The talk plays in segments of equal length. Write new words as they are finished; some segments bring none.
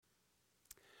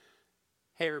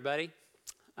Hey, everybody.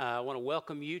 I want to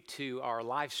welcome you to our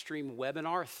live stream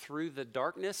webinar, Through the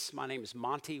Darkness. My name is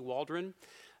Monty Waldron.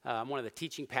 I'm one of the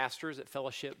teaching pastors at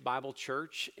Fellowship Bible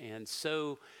Church, and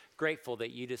so grateful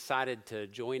that you decided to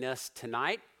join us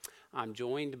tonight. I'm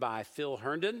joined by Phil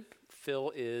Herndon.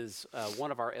 Phil is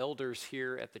one of our elders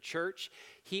here at the church.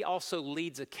 He also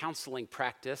leads a counseling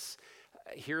practice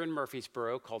here in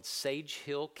Murfreesboro called Sage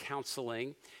Hill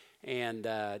Counseling, and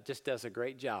just does a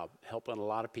great job helping a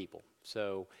lot of people.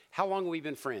 So how long have we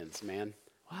been friends, man?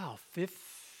 Wow,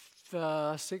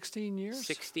 16 years?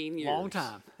 16 years. Long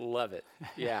time. Love it.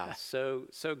 Yeah, so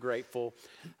grateful.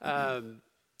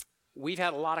 We've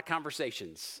had a lot of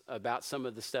conversations about some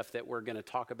of the stuff that we're going to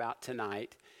talk about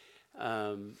tonight.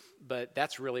 But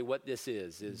that's really what this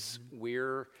is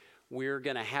we're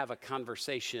going to have a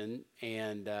conversation,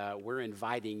 and we're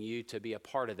inviting you to be a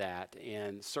part of that,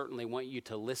 and certainly want you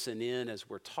to listen in as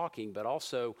we're talking, but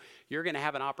also you're going to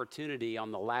have an opportunity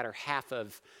on the latter half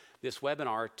of this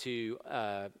webinar to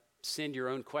send your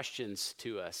own questions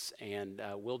to us, and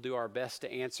we'll do our best to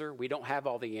answer. We don't have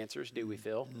all the answers, do we,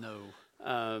 Phil? No.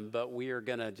 But we are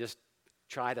going to just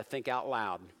try to think out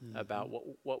loud about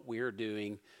what we're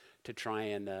doing to try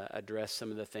and address some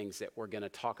of the things that we're going to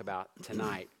talk about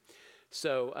tonight.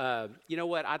 So, you know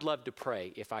what? I'd love to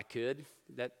pray if I could.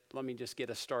 Let me just get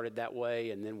us started that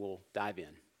way, and then we'll dive in.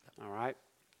 All right?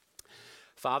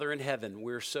 Father in heaven,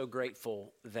 we're so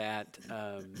grateful that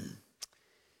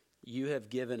you have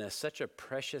given us such a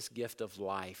precious gift of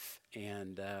life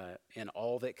and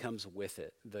all that comes with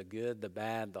it, the good, the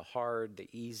bad, the hard, the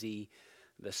easy,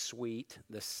 the sweet,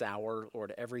 the sour,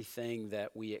 Lord, everything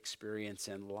that we experience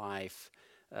in life,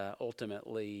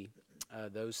 ultimately,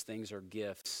 those things are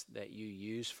gifts that you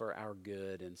use for our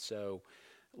good. And so,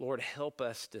 Lord, help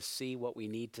us to see what we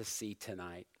need to see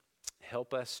tonight.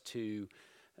 Help us to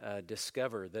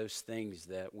discover those things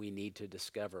that we need to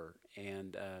discover.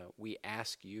 And we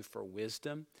ask you for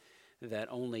wisdom that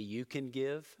only you can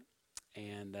give.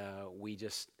 And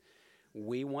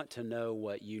we want to know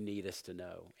what you need us to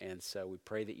know. And so we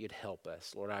pray that you'd help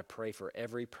us. Lord, I pray for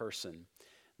every person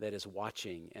that is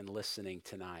watching and listening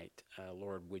tonight.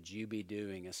 Lord, would you be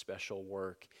doing a special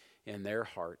work in their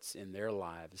hearts, in their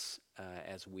lives,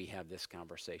 as we have this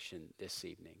conversation this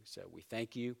evening. So we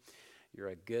thank you. You're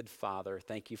a good Father.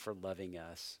 Thank you for loving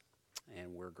us,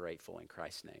 and we're grateful in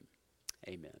Christ's name.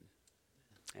 Amen.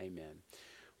 Amen.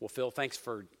 Well, Phil, thanks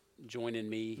for joining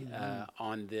me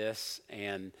on this.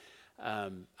 And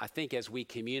I think as we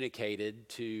communicated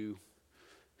to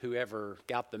whoever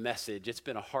got the message, it's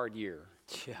been a hard year.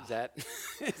 Yeah.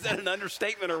 Is that an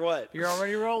understatement or what? You're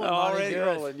already rolling. Already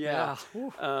rolling, yeah.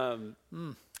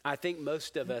 I think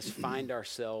most of us find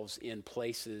ourselves in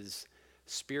places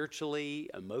spiritually,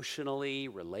 emotionally,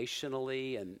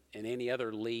 relationally, and in any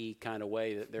other Lee kind of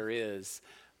way that there is.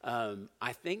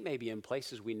 I think maybe in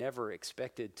places we never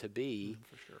expected to be.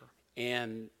 For sure.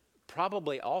 And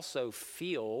probably also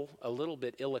feel a little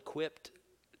bit ill-equipped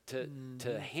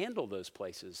to handle those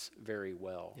places very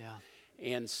well. Yeah.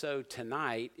 And so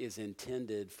tonight is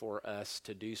intended for us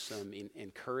to do some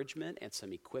encouragement and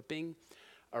some equipping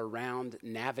around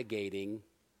navigating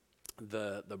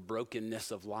the brokenness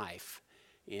of life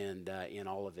and in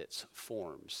all of its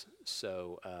forms.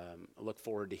 So I look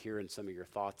forward to hearing some of your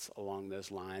thoughts along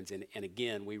those lines. And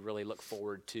again, we really look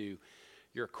forward to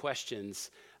your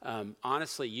questions.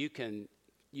 Honestly, you can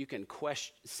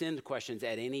send questions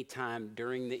at any time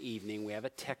during the evening. We have a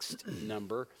text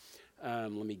number.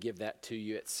 Let me give that to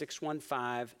you at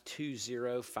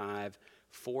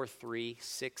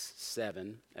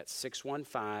 615-205-4367. That's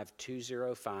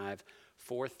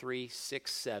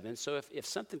 615-205-4367. So if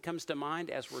something comes to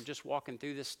mind as we're just walking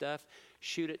through this stuff,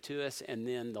 shoot it to us, and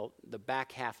then the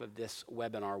back half of this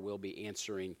webinar will be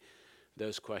answering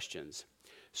those questions.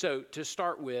 So to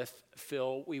start with,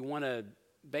 Phil, we want to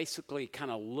basically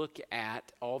kind of look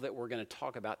at all that we're going to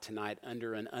talk about tonight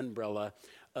under an umbrella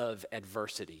of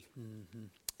adversity.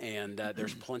 And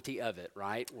there's plenty of it,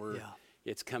 right?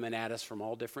 It's coming at us from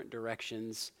all different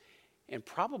directions. And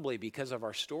probably because of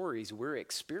our stories, we're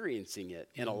experiencing it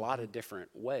in a lot of different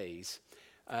ways.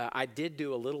 I did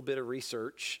do a little bit of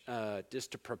research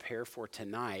just to prepare for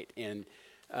tonight, and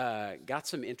got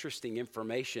some interesting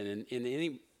information.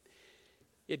 And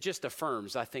it just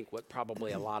affirms, I think, what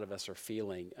probably a lot of us are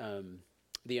feeling.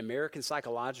 The American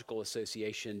Psychological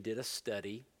Association did a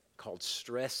study called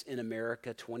Stress in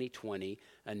America 2020,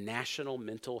 a national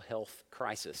mental health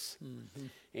crisis.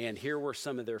 And here were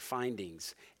some of their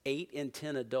findings. 8 in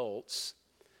 10 adults,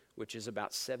 which is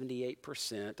about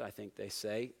 78%, I think they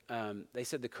said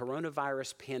the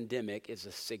coronavirus pandemic is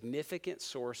a significant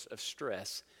source of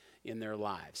stress in their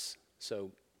lives.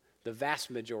 So The vast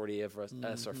majority of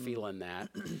us are feeling that.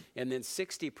 And then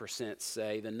 60%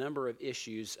 say the number of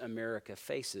issues America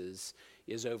faces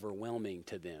is overwhelming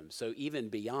to them. So even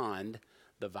beyond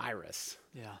the virus,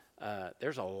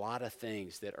 there's a lot of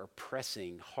things that are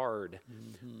pressing hard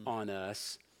on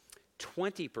us.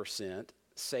 20%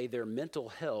 say their mental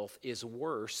health is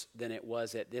worse than it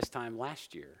was at this time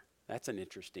last year. That's an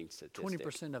interesting statistic.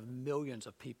 20% of millions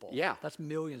of people. Yeah. That's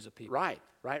millions of people. Right.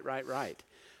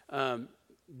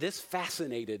 This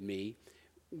fascinated me.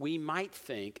 We might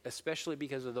think, especially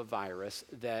because of the virus,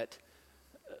 that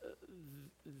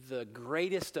the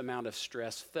greatest amount of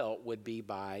stress felt would be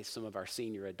by some of our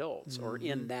senior adults or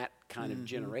in that kind of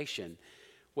generation.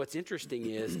 What's interesting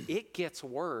is it gets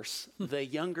worse the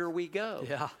younger we go.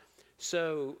 Yeah.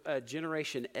 So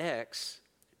Generation X,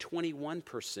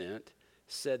 21%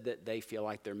 said that they feel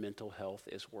like their mental health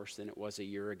is worse than it was a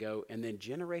year ago. And then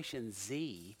Generation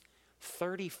Z,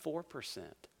 34%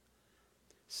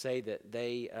 say that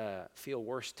they feel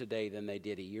worse today than they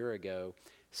did a year ago.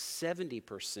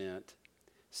 70%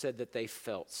 said that they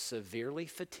felt severely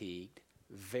fatigued,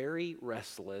 very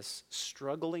restless,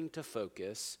 struggling to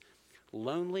focus,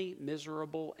 lonely,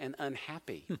 miserable, and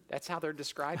unhappy. That's how they're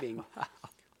describing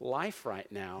life right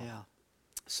now. Yeah.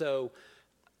 So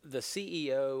the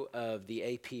CEO of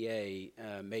the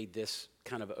APA made this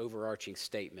kind of overarching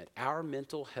statement. Our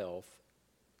mental health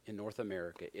in North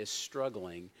America is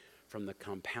struggling from the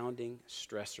compounding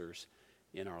stressors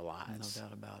in our lives. No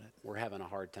doubt about it. We're having a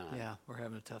hard time. Yeah, we're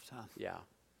having a tough time. Yeah.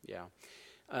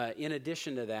 In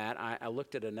addition to that, I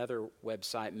looked at another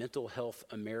website, Mental Health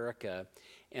America,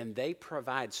 and they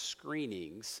provide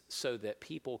screenings so that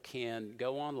people can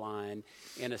go online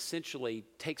and essentially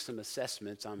take some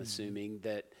assessments, I'm assuming,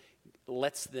 that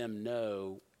lets them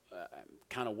know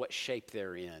kind of what shape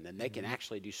they're in. And they can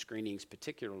actually do screenings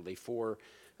particularly for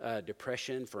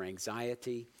depression, for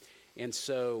anxiety. And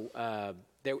so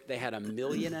they had 1.5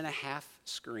 million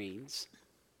screens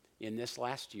in this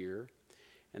last year.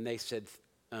 And they said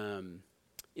in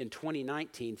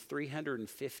 2019,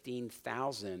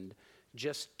 315,000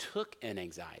 just took an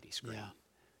anxiety screen. Yeah.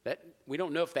 That we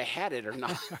don't know if they had it or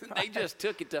not. They just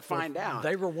took it to find out.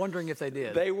 They were wondering if they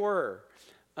did. They were.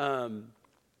 I'm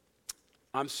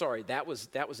sorry, that was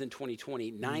in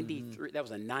 2020. 93. That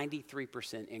was a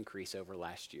 93% increase over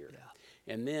last year. Yeah.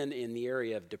 And then in the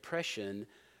area of depression,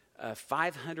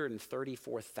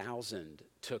 534,000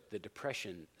 took the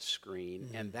depression screen,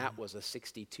 and that was a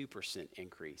 62%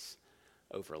 increase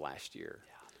over last year.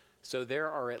 Yeah. So there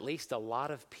are at least a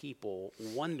lot of people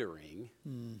wondering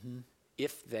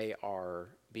if they are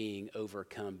being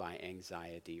overcome by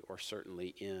anxiety or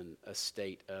certainly in a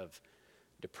state of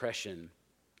depression.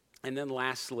 And then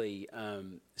lastly,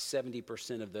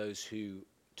 70% of those who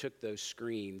took those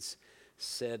screens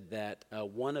said that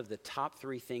one of the top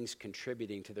 3 things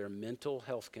contributing to their mental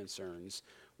health concerns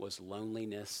was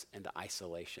loneliness and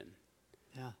isolation.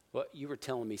 Yeah. Well, you were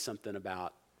telling me something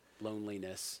about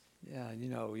loneliness. Yeah,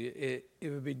 it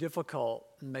would be difficult,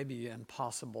 maybe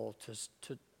impossible to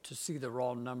see the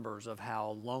raw numbers of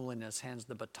how loneliness hands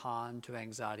the baton to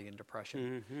anxiety and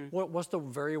depression. What's the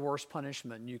very worst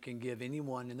punishment you can give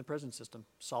anyone in the prison system?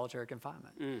 Solitary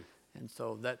confinement. And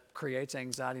so that creates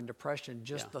anxiety and depression,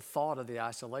 just the thought of the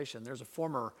isolation. There's a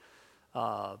former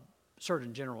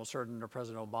Surgeon General, Surgeon under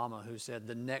President Obama, who said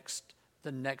the next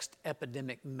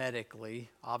epidemic medically,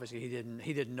 obviously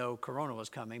he didn't know Corona was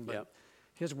coming, but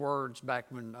his words back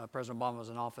when President Obama was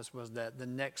in office was that the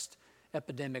next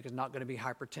epidemic is not going to be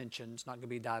hypertension, it's not going to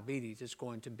be diabetes, it's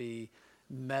going to be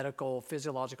medical,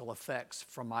 physiological effects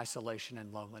from isolation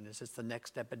and loneliness. It's the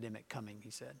next epidemic coming, he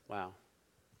said. Wow.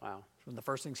 One of the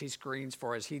first things he screens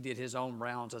for as he did his own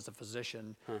rounds as a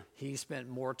physician, he spent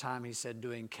more time, he said,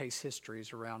 doing case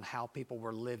histories around how people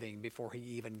were living before he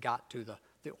even got to the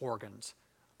organs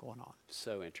going on.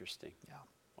 So interesting. Yeah.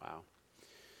 Wow.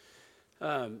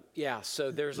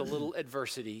 So there's a little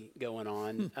adversity going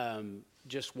on.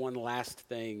 Just one last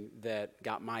thing that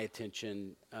got my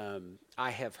attention.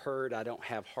 I have heard, I don't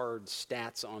have hard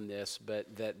stats on this,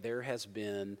 but that there has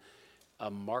been a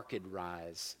marked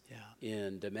rise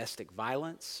in domestic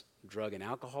violence, drug and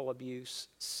alcohol abuse,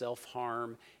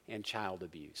 self-harm, and child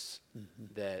abuse.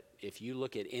 That if you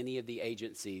look at any of the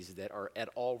agencies that are at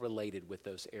all related with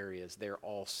those areas, they're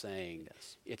all saying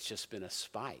it's just been a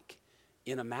spike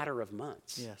in a matter of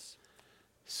months. Yes.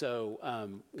 So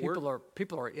people are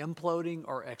imploding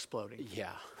or exploding.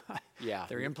 Yeah.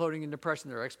 They're imploding in depression.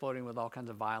 They're exploding with all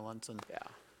kinds of violence and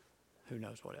who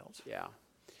knows what else. Yeah.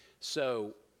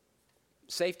 So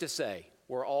safe to say,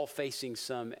 we're all facing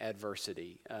some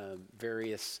adversity,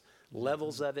 various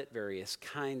levels of it, various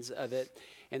kinds of it.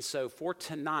 And so for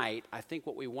tonight, I think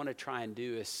what we want to try and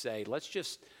do is say, let's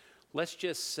just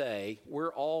say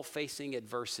we're all facing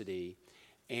adversity,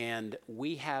 and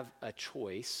we have a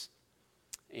choice,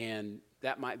 and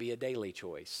that might be a daily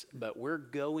choice, but we're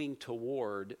going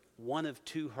toward one of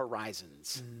two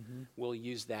horizons. We'll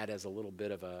use that as a little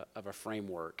bit of a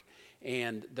framework.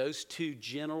 And those two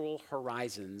general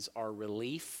horizons are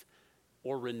relief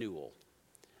or renewal.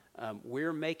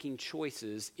 We're making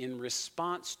choices in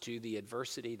response to the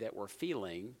adversity that we're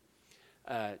feeling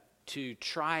to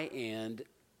try and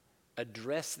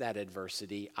address that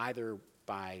adversity either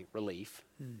by relief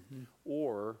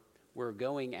or we're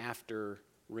going after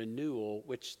renewal,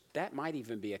 which that might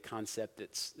even be a concept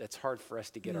that's hard for us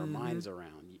to get our minds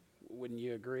around. Wouldn't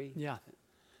you agree? Yeah.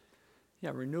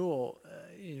 Yeah, renewal,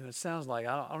 it sounds like,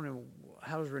 I don't know,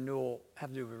 how does renewal have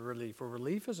to do with relief? Well,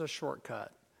 relief is a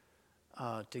shortcut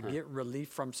to get relief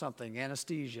from something,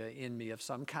 anesthesia in me of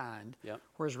some kind. Yep.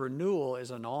 Whereas renewal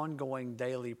is an ongoing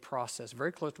daily process,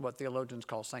 very close to what theologians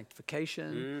call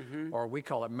sanctification, or we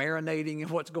call it marinating in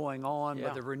what's going on. Yeah.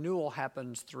 But the renewal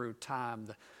happens through time.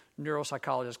 The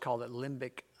neuropsychologists call it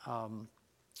limbic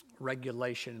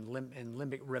regulation and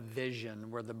limbic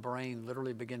revision, where the brain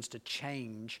literally begins to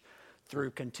change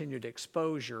through continued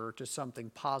exposure to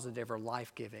something positive or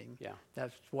life-giving. Yeah.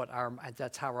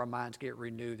 That's how our minds get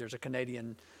renewed. There's a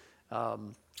Canadian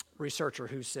researcher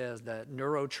who says that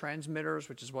neurotransmitters,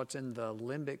 which is what's in the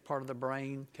limbic part of the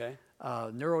brain,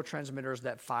 neurotransmitters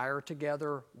that fire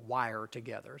together, wire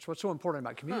together. It's what's so important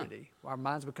about community. Our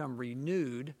minds become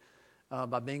renewed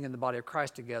by being in the body of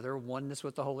Christ together, oneness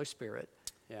with the Holy Spirit.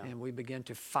 Yeah. And we begin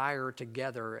to fire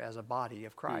together as a body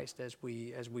of Christ as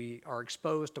we are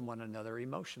exposed to one another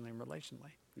emotionally and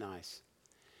relationally. Nice.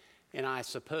 And I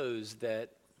suppose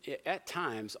that at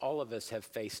times all of us have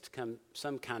faced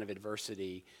some kind of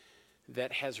adversity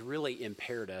that has really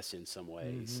impaired us in some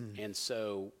ways. And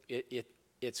so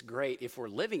it's great if we're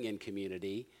living in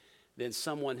community, then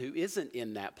someone who isn't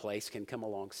in that place can come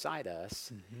alongside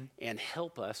us and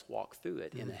help us walk through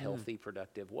it in a healthy,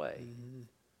 productive way.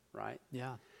 Right?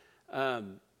 Yeah.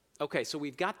 Okay, so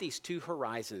we've got these two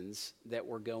horizons that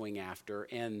we're going after,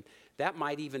 and that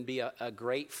might even be a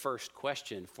great first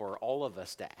question for all of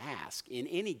us to ask in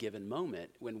any given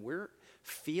moment when we're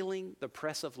feeling the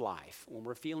press of life, when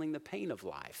we're feeling the pain of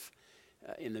life.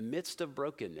 In the midst of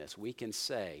brokenness, we can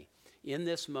say, in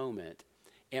this moment,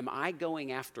 am I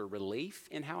going after relief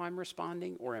in how I'm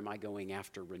responding, or am I going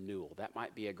after renewal? That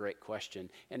might be a great question.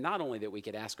 And not only that we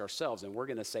could ask ourselves, and we're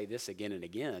going to say this again and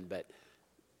again, but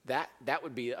that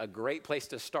would be a great place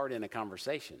to start in a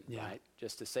conversation, right?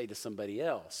 Just to say to somebody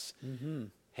else,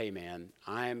 hey, man,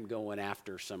 I'm going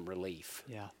after some relief.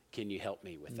 Yeah. Can you help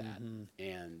me with that?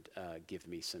 And give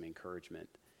me some encouragement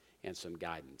and some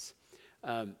guidance.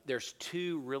 There's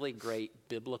two really great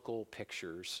biblical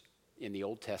pictures in the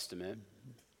Old Testament.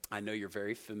 I know you're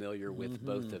very familiar with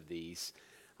both of these.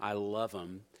 I love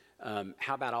them.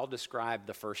 How about I'll describe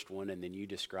the first one and then you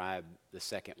describe the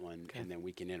second one, and then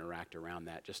we can interact around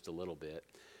that just a little bit.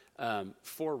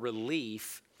 For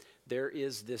relief, there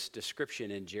is this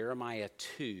description in Jeremiah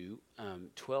 2,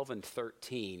 12 and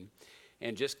 13.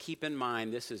 And just keep in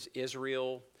mind, this is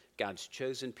Israel, God's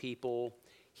chosen people.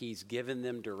 He's given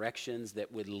them directions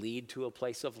that would lead to a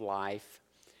place of life.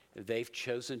 They've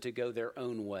chosen to go their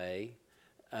own way.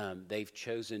 They've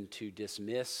chosen to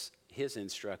dismiss his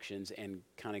instructions and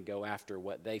kind of go after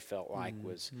what they felt like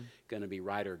was going to be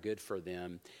right or good for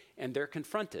them. And they're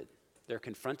confronted. They're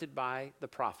confronted by the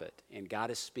prophet, and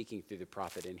God is speaking through the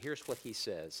prophet. And here's what he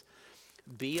says.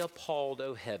 Be appalled,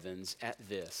 O heavens, at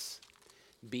this.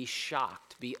 Be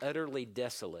shocked, be utterly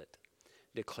desolate,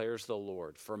 declares the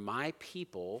Lord. For my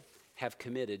people have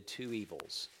committed two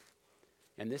evils.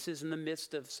 And this is in the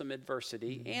midst of some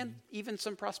adversity and even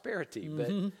some prosperity,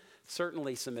 but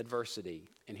certainly some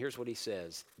adversity. And here's what he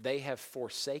says. They have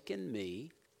forsaken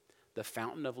me, the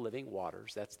fountain of living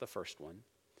waters. That's the first one.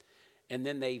 And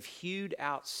then they've hewed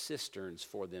out cisterns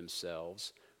for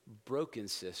themselves, broken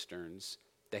cisterns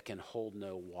that can hold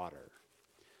no water.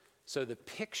 So the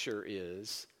picture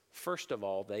is, first of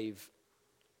all,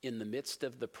 in the midst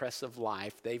of the press of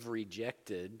life, they've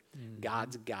rejected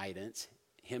God's guidance,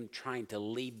 him trying to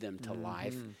lead them to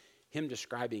life, him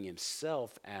describing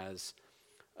himself as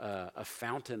a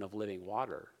fountain of living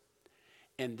water.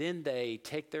 And then they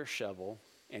take their shovel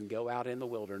and go out in the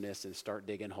wilderness and start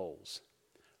digging holes,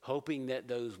 hoping that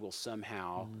those will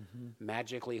somehow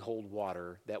magically hold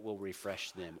water that will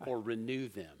refresh them or renew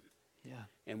them. Yeah.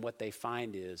 And what they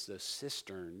find is those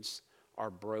cisterns are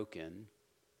broken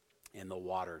and the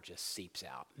water just seeps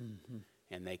out.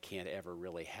 And they can't ever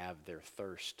really have their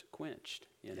thirst quenched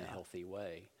in a healthy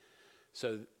way.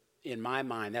 So in my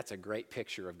mind, that's a great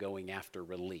picture of going after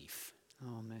relief.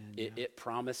 Oh, man. It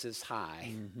promises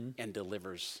high and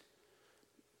delivers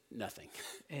nothing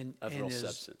of real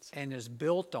substance. And is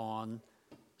built on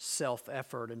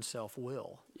self-effort and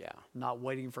self-will. Yeah. Not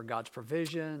waiting for God's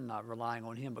provision, not relying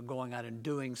on Him, but going out and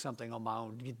doing something on my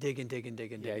own, digging.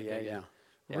 Yeah.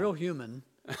 Real human.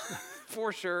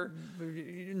 For sure.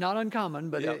 Not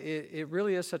uncommon, but it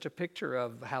really is such a picture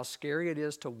of how scary it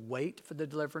is to wait for the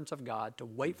deliverance of God, to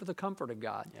wait for the comfort of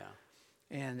God. Yeah.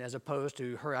 And as opposed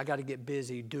to, hurry, I got to get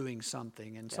busy doing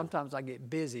something. And sometimes I get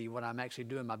busy when I'm actually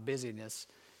doing my busyness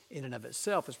in and of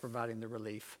itself is providing the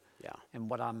relief. Yeah. And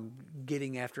what I'm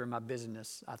getting after in my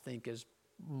business, I think, is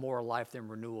more life than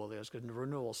renewal is, because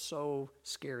renewal is so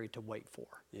scary to wait for.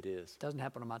 It is. It doesn't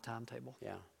happen on my timetable.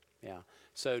 Yeah.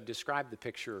 So describe the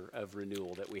picture of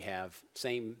renewal that we have.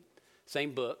 Same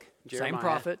book, Jeremiah. Same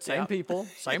prophet, same people,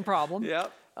 same problem.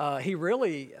 Yep. He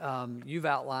really, you've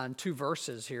outlined two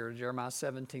verses here, Jeremiah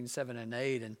 17, 7 and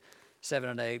 8. And 7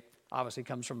 and 8 obviously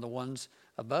comes from the ones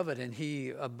above it. And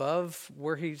above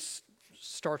where he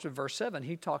starts with verse 7,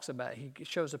 he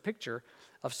shows a picture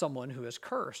of someone who is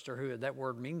cursed, or who that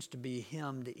word means to be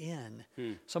hemmed in.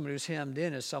 Someone who's hemmed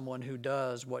in is someone who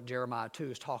does what Jeremiah 2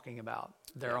 is talking about,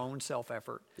 their own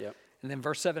self-effort. Yep. And then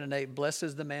verse 7 and 8, blessed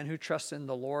is the man who trusts in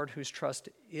the Lord, whose trust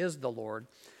is the Lord.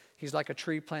 He's like a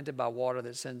tree planted by water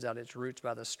that sends out its roots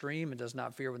by the stream and does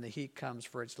not fear when the heat comes,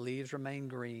 for its leaves remain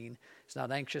green. It's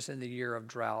not anxious in the year of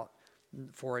drought,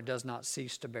 for it does not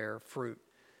cease to bear fruit.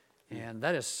 And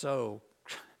that is so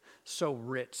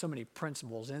rich, so many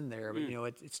principles in there. But,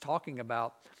 it's talking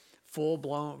about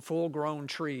full-grown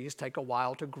trees take a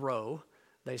while to grow.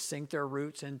 They sink their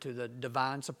roots into the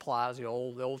divine supplies, the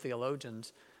old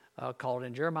theologians called.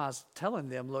 And Jeremiah's telling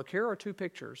them, look, here are two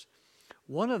pictures.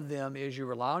 One of them is you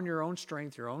rely on your own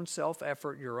strength, your own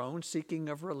self-effort, your own seeking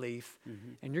of relief,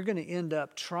 and you're going to end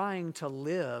up trying to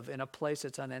live in a place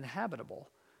that's uninhabitable.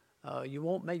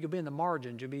 You'll be in the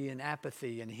margins. You'll be in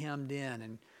apathy and hemmed in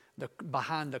and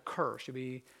behind the curse. You'll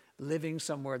be living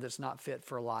somewhere that's not fit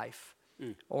for life.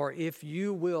 Or if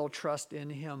you will trust in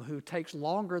Him, who takes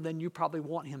longer than you probably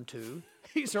want Him to,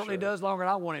 He certainly does longer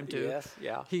than I want Him to. Yes,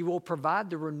 yeah. He will provide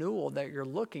the renewal that you're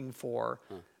looking for.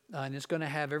 And it's going to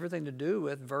have everything to do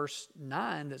with verse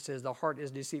 9 that says, the heart is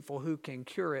deceitful, who can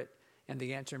cure it? And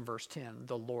the answer in verse 10,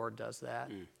 the Lord does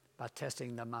that by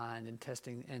testing the mind and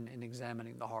testing and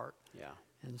examining the heart. Yeah.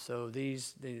 And so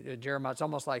Jeremiah, it's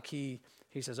almost like he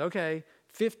says, okay,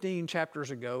 15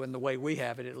 chapters ago, in the way we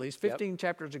have it at least, 15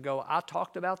 chapters ago, I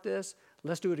talked about this.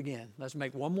 Let's do it again. Let's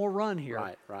make one more run here.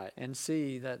 Right. And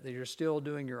see that you're still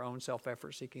doing your own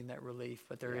self-effort, seeking that relief.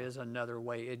 But there is another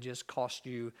way. It just costs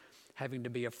you having to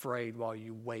be afraid while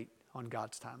you wait on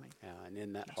God's timing. Yeah, and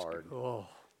isn't that hard? Oh,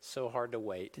 so hard to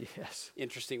wait. yes.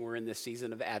 Interesting, we're in this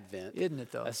season of Advent. Isn't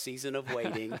it, though? A season of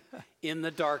waiting in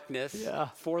the darkness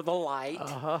for the light.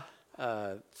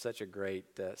 Such great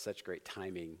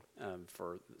timing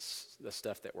for the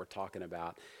stuff that we're talking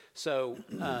about. So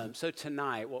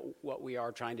tonight, what we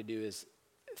are trying to do is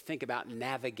think about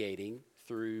navigating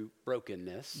through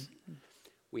brokenness.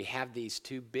 We have these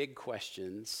two big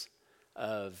questions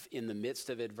of, in the midst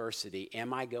of adversity,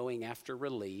 am I going after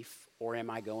relief or am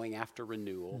I going after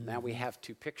renewal? Now we have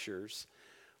two pictures.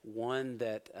 One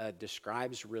that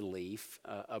describes relief,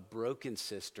 a broken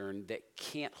cistern that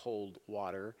can't hold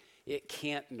water. It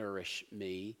can't nourish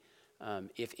me.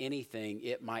 If anything,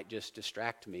 it might just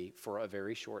distract me for a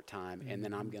very short time, and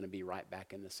then I'm going to be right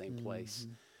back in the same place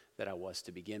that I was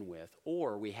to begin with.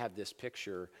 Or we have this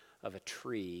picture of a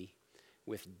tree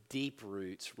with deep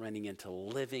roots running into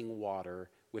living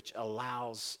water, which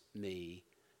allows me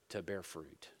to bear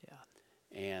fruit. Yeah.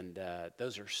 And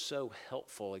those are so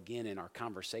helpful, again, in our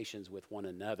conversations with one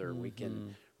another. We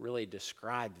can really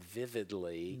describe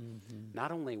vividly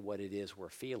not only what it is we're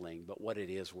feeling, but what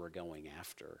it is we're going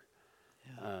after.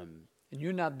 Yeah. And you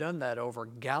and I have done that over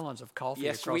gallons of coffee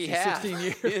Yes, across we these have. 16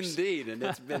 years. Indeed, and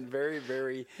it's been very,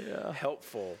 very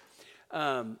helpful.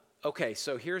 Okay,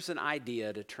 so here's an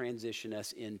idea to transition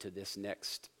us into this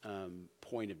next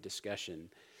point of discussion.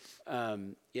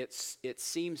 It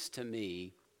seems to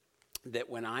me that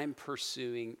when I'm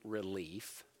pursuing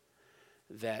relief,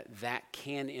 that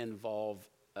can involve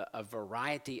a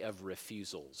variety of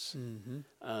refusals.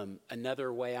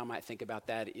 Another way I might think about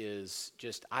that is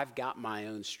just I've got my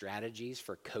own strategies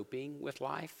for coping with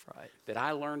life that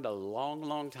I learned a long,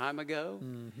 long time ago,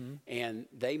 and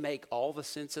they make all the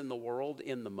sense in the world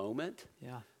in the moment,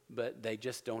 but they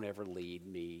just don't ever lead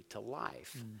me to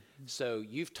life. So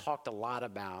you've talked a lot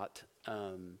about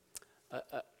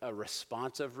a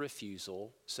response of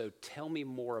refusal. So tell me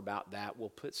more about that. We'll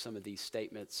put some of these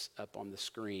statements up on the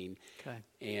screen. Okay.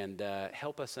 And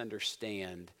help us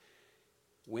understand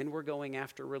when we're going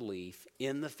after relief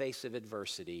in the face of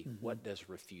adversity, what does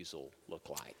refusal look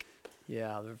like?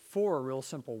 Yeah, there are four real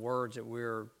simple words that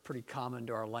we're pretty common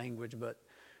to our language, but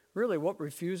really what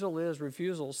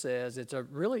refusal says,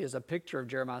 really is a picture of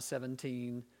Jeremiah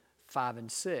 17, 5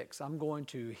 and 6. I'm going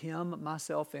to hem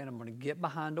myself in. I'm going to get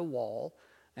behind a wall,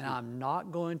 and I'm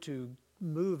not going to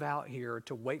move out here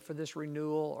to wait for this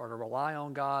renewal or to rely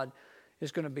on God.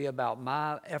 It's going to be about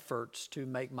my efforts to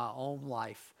make my own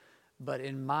life. But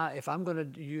if I'm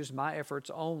going to use my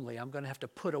efforts only, I'm going to have to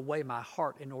put away my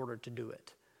heart in order to do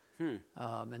it.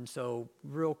 And so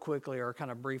real quickly, or kind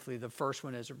of briefly, the first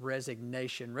one is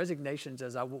resignation. Resignation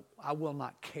says, I will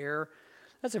not care.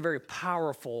 That's a very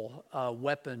powerful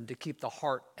weapon to keep the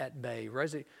heart at bay.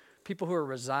 People who are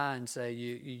resigned say,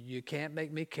 you can't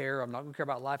make me care. I'm not going to care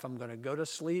about life. I'm going to go to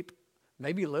sleep,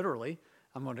 maybe literally.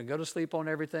 I'm going to go to sleep on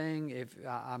everything. If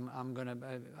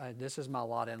this is my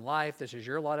lot in life. This is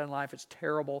your lot in life. It's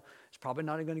terrible. It's probably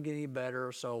not going to get any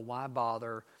better. So why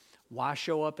bother? Why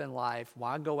show up in life?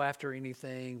 Why go after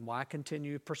anything? Why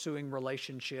continue pursuing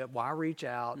relationship? Why reach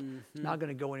out? It's not going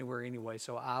to go anywhere anyway.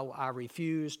 So I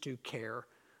refuse to care.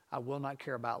 I will not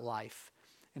care about life.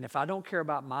 And if I don't care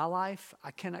about my life,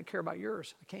 I cannot care about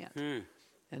yours. I can't.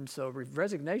 And so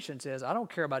resignation says, I don't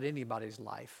care about anybody's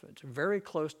life. It's very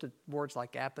close to words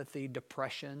like apathy,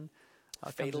 depression.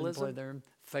 Fatalism?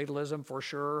 Fatalism, for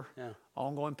sure. Yeah.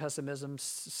 Ongoing pessimism,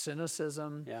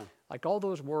 cynicism. Yeah. Like all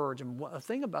those words. And a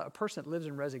thing about a person that lives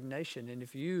in resignation, and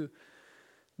if you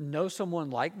know someone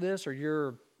like this, or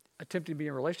you're attempting to be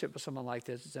in a relationship with someone like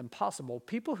this, it's impossible.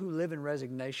 People who live in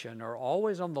resignation are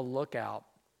always on the lookout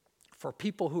for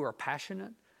people who are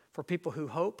passionate, for people who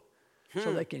hope,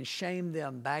 so they can shame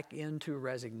them back into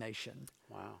resignation.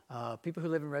 Wow. People who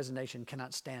live in resignation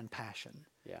cannot stand passion.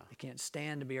 Yeah. They can't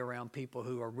stand to be around people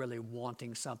who are really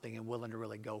wanting something and willing to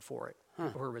really go for it.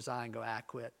 People who are resigned go,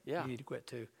 quit. Yeah. You need to quit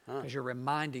too. Because you're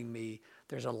reminding me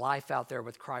there's a life out there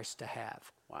with Christ to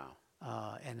have. Wow.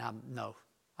 And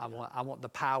I want the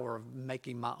power of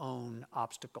making my own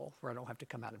obstacle where I don't have to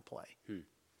come out and play.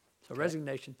 So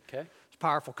resignation. Okay. It's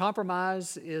powerful.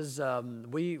 Compromise is,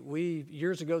 we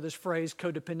years ago, this phrase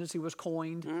codependency was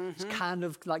coined. It's kind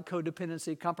of like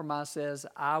codependency. Compromise says,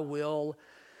 I will,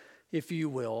 if you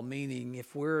will, meaning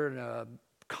if we're in a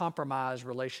compromised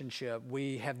relationship,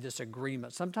 we have this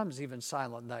agreement, sometimes even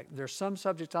silent. Like there's some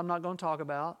subjects I'm not going to talk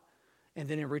about, and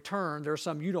then in return, there's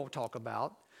some you don't talk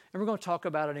about. And we're going to talk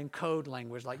about it in code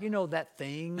language, like, that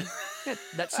thing,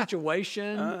 that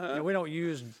situation. We don't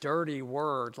use dirty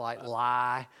words like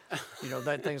lie,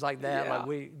 things like that.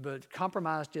 Yeah. But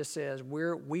compromise just says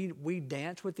we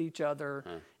dance with each other,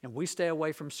 and we stay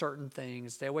away from certain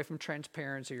things, stay away from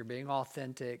transparency or being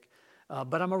authentic.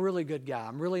 But I'm a really good guy.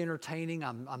 I'm really entertaining.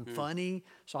 I'm funny.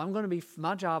 So I'm going to be,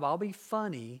 my job, I'll be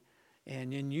funny.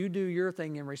 And then you do your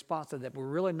thing in response to that. We're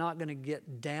really not going to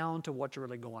get down to what's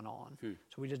really going on. So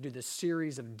we just do this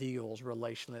series of deals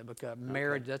relationally. Because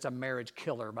marriage, that's a marriage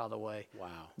killer, by the way.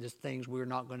 Wow. Just things we're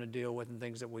not going to deal with and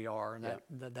things that we are, and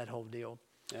that whole deal.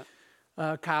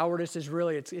 Yeah. Cowardice is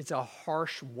really, it's a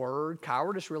harsh word.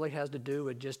 Cowardice really has to do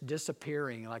with just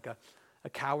disappearing. Like a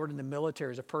coward in the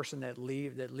military is a person that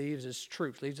leaves his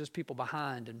troops, leaves his people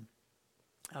behind. And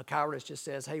cowardice just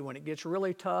says, hey, when it gets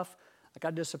really tough, like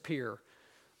I disappear.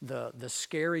 The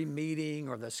scary meeting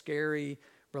or the scary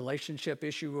relationship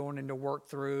issue we're wanting to work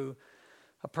through,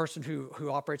 a person who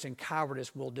operates in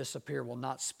cowardice will disappear, will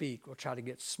not speak, will try to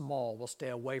get small, will stay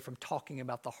away from talking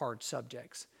about the hard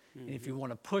subjects. And if you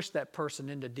want to push that person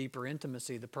into deeper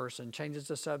intimacy, the person changes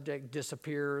the subject,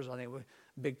 disappears. I think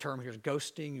a big term here is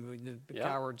ghosting. The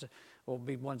cowards will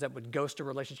be ones that would ghost a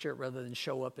relationship rather than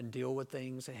show up and deal with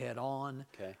things head on,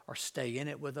 or stay in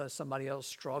it with somebody else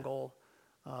struggle.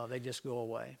 They just go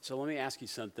away. So let me ask you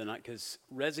something, because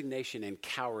resignation and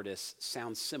cowardice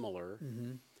sound similar,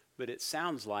 but it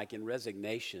sounds like in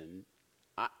resignation,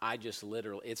 I just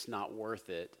literally, it's not worth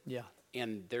it. Yeah.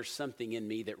 And there's something in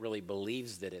me that really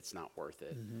believes that it's not worth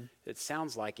it. It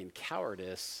sounds like in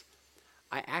cowardice,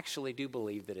 I actually do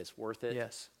believe that it's worth it.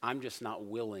 Yes. I'm just not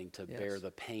willing to bear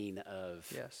the pain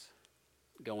of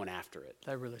going after it.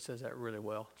 That really says that really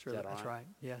well. That's right.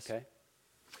 Yes. Okay.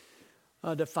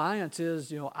 Defiance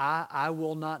is, I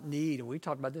will not need, and we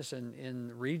talked about this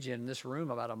in Region, in this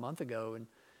room about a month ago. And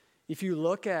if you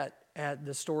look at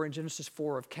the story in Genesis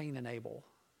 4 of Cain and Abel,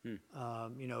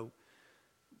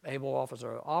 Abel offers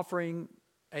an offering,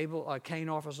 Cain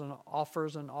offers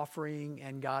an offering,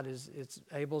 and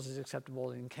Abel's is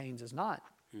acceptable and Cain's is not.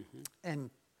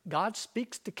 And God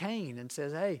speaks to Cain and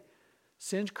says, hey,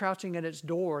 sin's crouching at its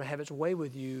door to have its way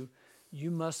with you. You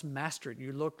must master it.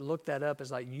 You look that up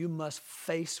as like you must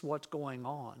face what's going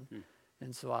on.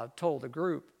 And so I told the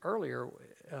group earlier,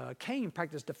 Cain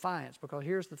practiced defiance because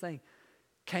here's the thing.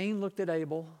 Cain looked at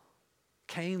Abel.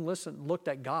 Cain looked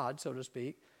at God, so to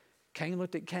speak. Cain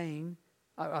looked at Cain.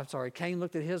 Cain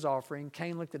looked at his offering.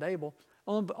 Cain looked at Abel.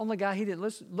 Only guy he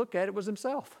didn't look at it was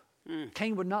himself.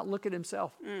 Cain would not look at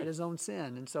himself, at his own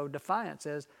sin. And so defiance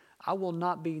says, I will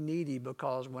not be needy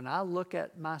because when I look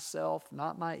at myself,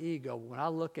 not my ego, when I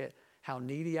look at how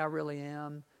needy I really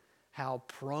am, how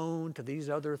prone to these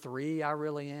other three I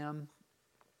really am,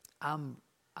 I'm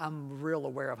real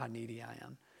aware of how needy I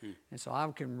am. And so I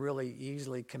can really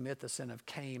easily commit the sin of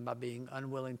Cain by being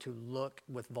unwilling to look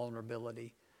with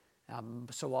vulnerability.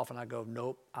 So often I go,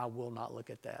 nope, I will not look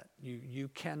at that. You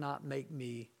cannot make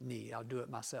me need. I'll do it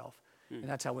myself. And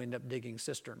that's how we end up digging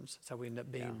cisterns. That's how we end up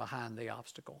being behind the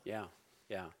obstacle. Yeah,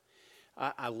 yeah.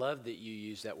 I love that you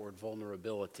use that word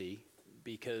vulnerability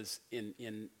because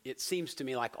it seems to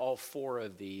me like all four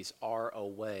of these are a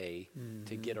way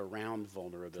to get around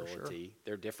vulnerability. Sure.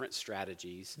 They're different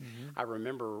strategies. I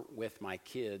remember with my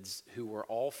kids who were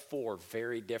all four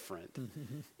very different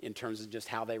in terms of just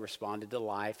how they responded to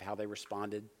life, how they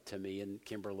responded to me and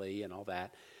Kimberly and all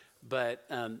that. But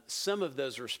some of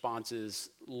those responses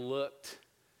looked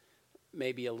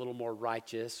maybe a little more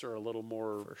righteous or a little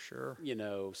more, For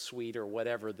sure. Sweet or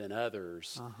whatever than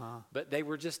others. But they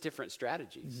were just different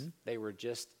strategies. They were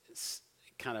just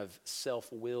kind of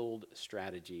self-willed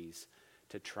strategies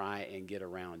to try and get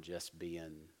around just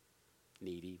being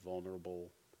needy, vulnerable,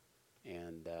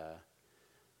 and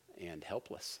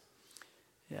helpless.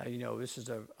 Yeah, this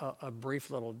is a brief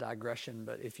little digression,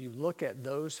 but if you look at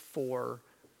those four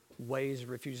ways of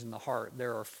refusing the heart,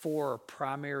 there are four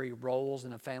primary roles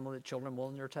in a family that children will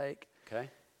undertake. Okay.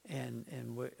 And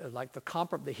like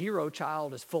the hero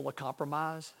child is full of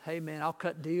compromise. Hey man, I'll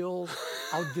cut deals.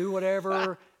 I'll do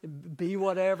whatever, be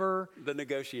whatever. The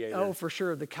negotiator. Oh, for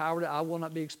sure. The coward, I will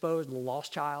not be exposed. The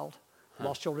lost child.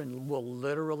 Lost children will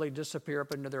literally disappear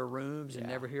up into their rooms and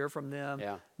never hear from them.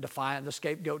 Yeah. Defiant, the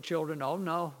scapegoat children. Oh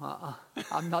no,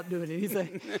 I'm not doing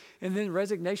anything. And then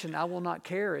resignation, I will not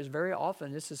care, is very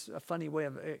often, this is a funny way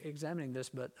of examining this,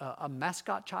 but a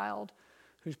mascot child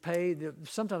who's paid,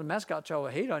 sometimes a mascot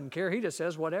child, he doesn't care. He just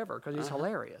says whatever because he's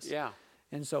hilarious. Yeah.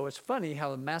 And so it's funny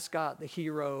how the mascot, the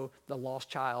hero, the lost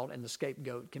child, and the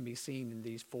scapegoat can be seen in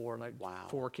these four,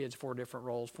 four kids, four different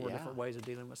roles, four different ways of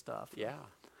dealing with stuff. Yeah.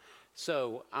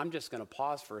 So I'm just going to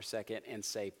pause for a second and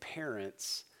say,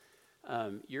 parents,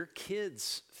 your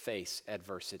kids face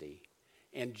adversity.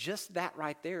 And just that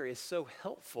right there is so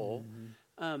helpful.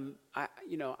 I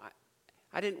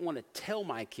didn't want to tell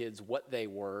my kids what they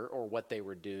were or what they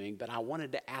were doing, but I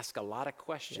wanted to ask a lot of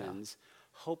questions,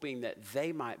 hoping that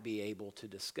they might be able to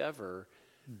discover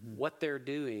what they're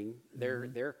doing,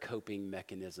 their coping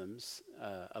mechanisms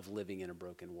of living in a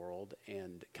broken world,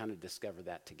 and kind of discover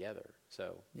that together.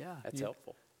 So that's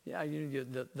helpful. Yeah,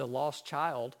 the lost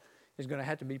child is going to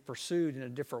have to be pursued in a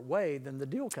different way than the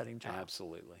deal-cutting child.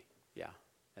 Absolutely. Yeah,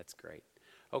 that's great.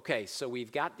 Okay, so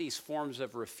we've got these forms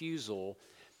of refusal,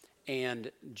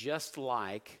 and just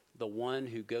like the one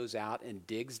who goes out and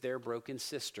digs their broken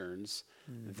cisterns,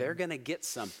 they're going to get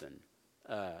something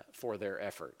for their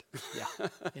effort. Yeah,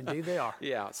 indeed they are.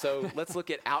 Yeah, so let's look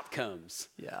at outcomes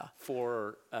Yeah.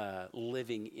 for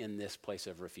living in this place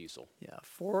of refusal. Yeah,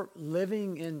 for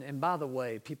living in, and by the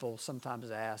way, people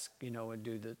sometimes ask,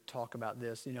 and talk about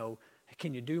this,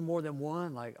 can you do more than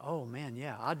one? Like, oh man,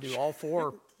 yeah, I do all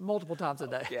four multiple times a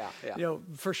day. Yeah.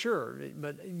 For sure.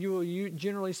 But you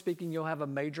generally speaking, you'll have a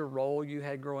major role you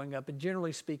had growing up, and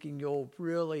generally speaking, you'll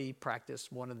really practice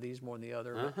one of these more than the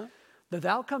other. The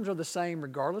outcomes are the same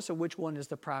regardless of which one is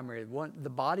the primary. The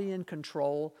body in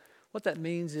control, what that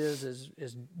means is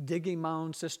digging my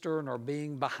own cistern or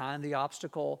being behind the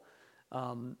obstacle.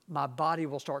 My body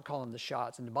will start calling the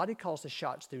shots, and the body calls the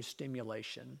shots through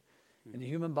stimulation. And the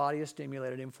human body is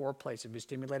stimulated in four places. We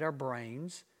stimulate our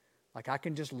brains. Like I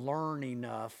can just learn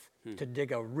enough to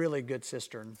dig a really good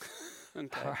cistern.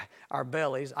 Okay. Our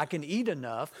bellies. I can eat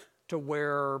enough to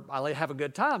where I have a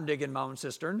good time digging my own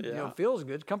cistern. Yeah. Feels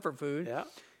good, comfort food.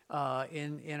 Yeah.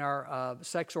 In our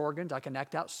sex organs, I can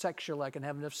act out sexually. I can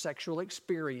have enough sexual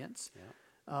experience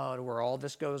to where all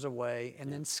this goes away.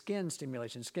 And then skin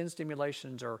stimulation. Skin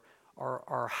stimulations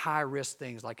are high-risk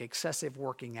things like excessive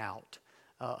working out,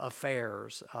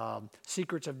 affairs,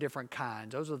 secrets of different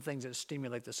kinds. Those are the things that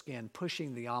stimulate the skin,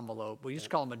 pushing the envelope. We used to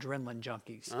call them adrenaline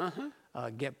junkies.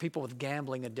 Get people with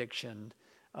gambling addiction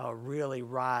really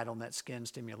ride on that skin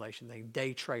stimulation thing.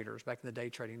 Day traders, back in the day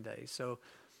trading days. So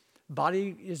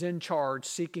body is in charge,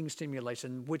 seeking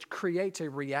stimulation, which creates a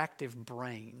reactive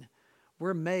brain.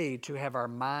 We're made to have our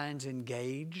minds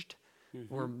engaged.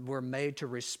 We're made to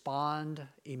respond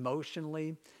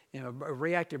emotionally. A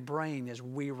reactive brain is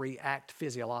we react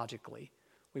physiologically.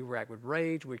 We react with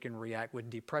rage. We can react with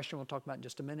depression. We'll talk about in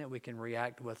just a minute. We can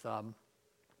react with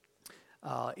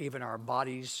even our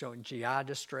bodies showing GI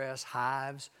distress,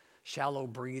 hives, shallow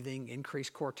breathing,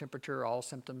 increased core temperature, all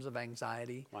symptoms of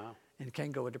anxiety. Wow. And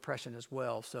can go with depression as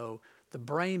well. So the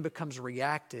brain becomes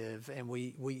reactive, and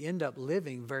we end up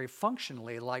living very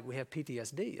functionally like we have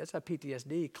PTSD. That's how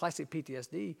PTSD, classic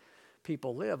PTSD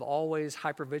people live, always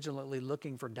hypervigilantly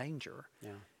looking for danger. Yeah.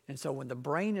 And so when the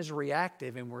brain is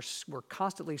reactive and we're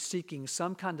constantly seeking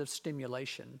some kind of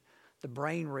stimulation, the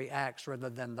brain reacts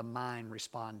rather than the mind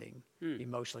responding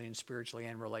emotionally and spiritually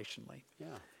and relationally. Yeah.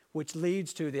 Which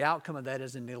leads to the outcome of that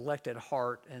is a neglected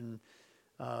heart. And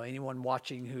anyone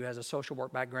watching who has a social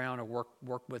work background or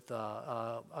work with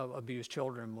abused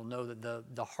children will know that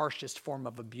the harshest form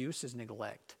of abuse is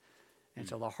neglect. And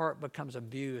so the heart becomes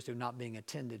abused through not being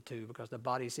attended to because the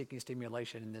body is seeking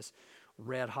stimulation and this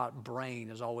red hot brain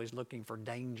is always looking for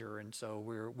danger. And so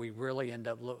we really end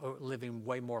up living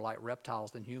way more like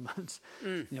reptiles than humans,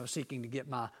 seeking to get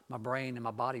my brain and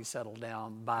my body settled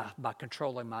down by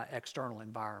controlling my external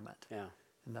environment. Yeah.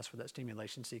 And that's what that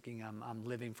stimulation seeking, I'm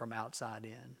living from outside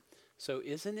in. So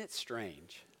isn't it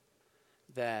strange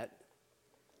that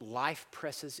life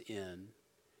presses in,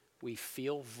 we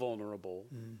feel vulnerable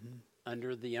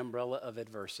under the umbrella of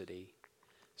adversity,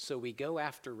 so we go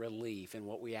after relief, and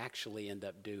what we actually end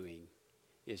up doing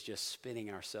is just spinning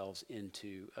ourselves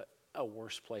into a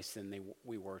worse place than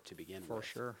we were to begin with. For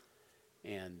sure.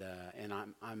 And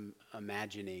I'm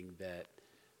imagining that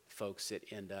folks that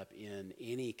end up in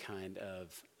any kind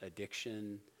of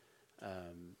addiction,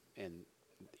 and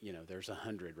there's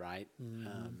 100, right?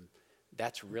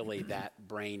 That's really that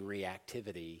brain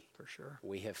reactivity. For sure.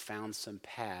 We have found some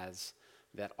paths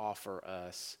that offer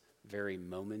us very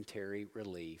momentary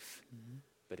relief,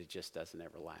 but it just doesn't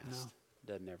ever last.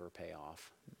 Doesn't ever pay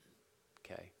off.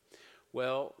 Okay.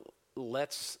 Well,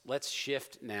 let's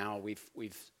shift now.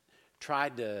 We've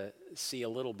tried to see a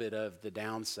little bit of the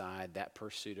downside, that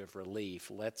pursuit of relief.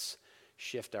 Let's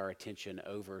shift our attention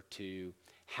over to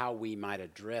how we might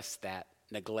address that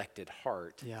neglected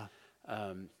heart. Yeah.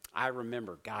 I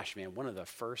remember, gosh, man, one of the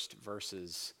first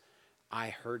verses I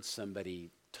heard somebody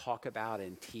talk about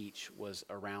and teach was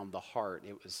around the heart.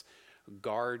 It was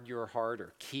guard your heart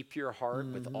or keep your heart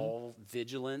with all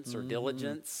vigilance or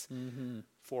diligence,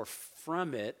 for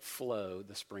from it flow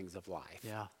the springs of life.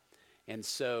 Yeah. And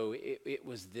so it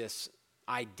was this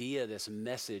idea, this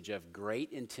message of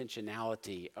great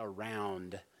intentionality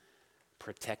around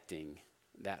protecting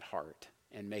that heart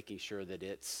and making sure that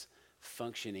it's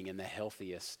functioning in the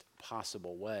healthiest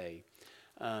possible way.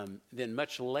 Then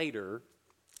much later,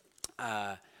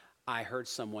 I heard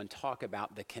someone talk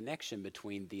about the connection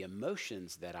between the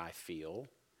emotions that I feel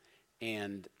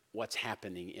and what's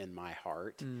happening in my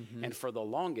heart. And for the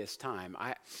longest time,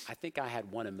 I think I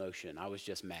had one emotion. I was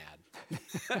just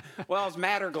mad. Well, I was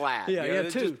mad or glad. Yeah,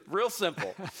 it's too. just real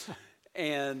simple.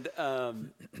 And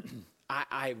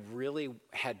I really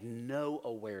had no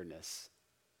awareness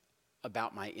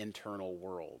about my internal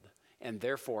world. And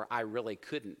therefore, I really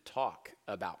couldn't talk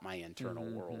about my internal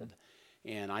world.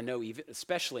 And I know, even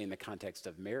especially in the context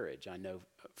of marriage, I know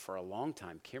for a long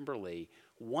time, Kimberly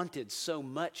wanted so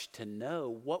much to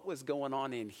know what was going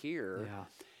on in here. Yeah.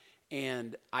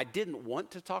 And I didn't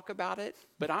want to talk about it,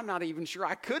 but I'm not even sure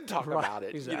I could talk about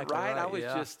it. Exactly right?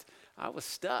 right. I was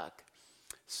stuck.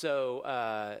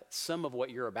 So some of what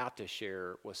you're about to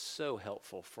share was so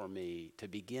helpful for me to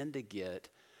begin to get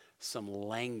some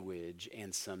language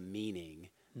and some meaning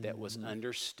that was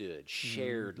understood,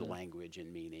 shared language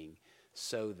and meaning,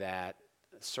 so that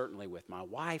certainly with my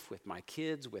wife, with my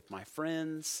kids, with my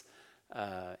friends,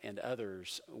 and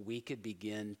others, we could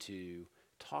begin to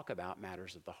talk about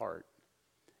matters of the heart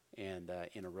and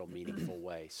in a real meaningful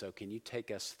way. So can you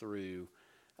take us through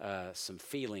some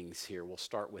feelings here? We'll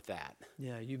start with that.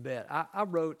 Yeah, you bet. I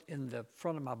wrote in the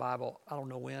front of my Bible, I don't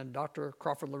know when, Dr.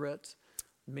 Crawford Loritz.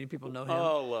 Many people know him.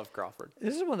 Oh, love Crawford.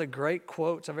 This is one of the great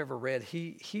quotes I've ever read.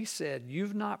 He said,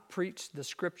 "You've not preached the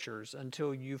scriptures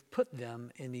until you've put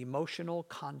them in emotional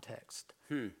context.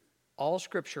 All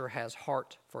scripture has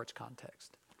heart for its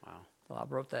context." Wow. Well, I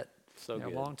wrote that So a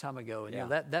good. long time ago. And Yeah.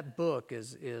 that book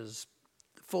is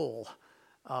full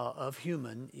of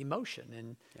human emotion.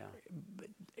 And Yeah.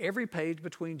 every page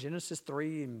between Genesis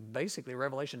 3 and basically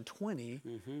Revelation 20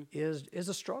 is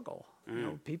a struggle.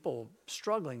 People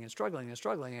struggling and struggling and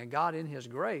struggling, and God in His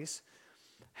grace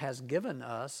has given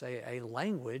us a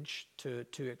language to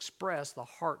express the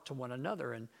heart to one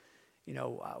another. And,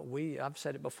 I've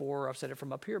said it before, I've said it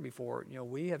from up here before,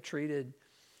 we have treated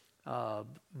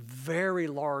very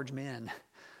large men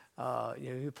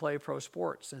who play pro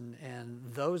sports, and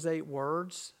those 8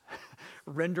 words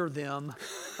render them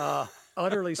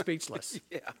utterly speechless,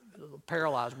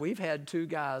 paralyzed. We've had 2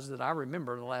 guys that I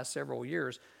remember in the last several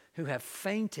years who have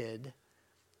fainted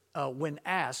when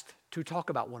asked to talk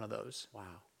about one of those. Wow.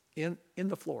 In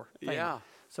the floor. Fainted. Yeah.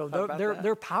 So How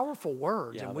they're powerful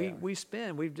words, Yeah, and they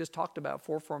are. we've just talked about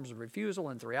 4 forms of refusal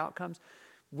and 3 outcomes.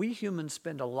 We humans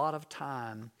spend a lot of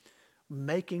time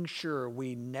making sure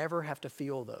we never have to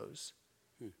feel those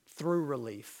through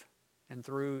relief and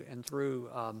through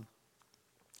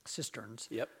cisterns.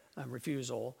 Yep.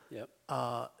 Refusal. Yep.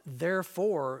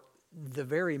 Therefore, the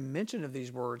very mention of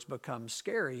these words becomes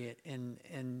scary.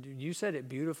 And you said it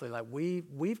beautifully. Like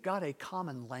we've got a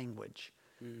common language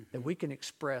that we can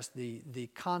express the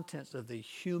contents of the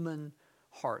human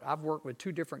heart. I've worked with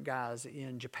 2 different guys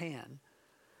in Japan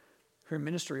who are in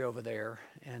ministry over there,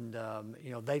 and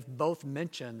they've both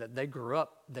mentioned that they grew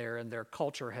up there, and their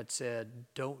culture had said,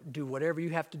 "Don't do whatever you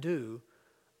have to do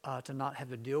to not have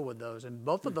to deal with those." And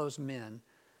both of those men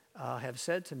have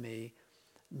said to me,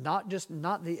 not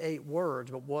the 8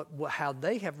 words, but how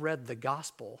they have read the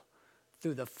gospel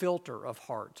through the filter of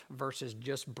heart versus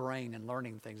just brain and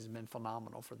learning things has been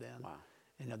phenomenal for them. Wow.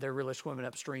 They're really swimming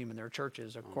upstream in their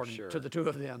churches, according sure. to the 2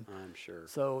 of them. I'm sure.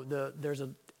 So there's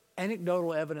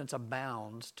anecdotal evidence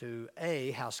abounds to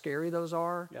A, how scary those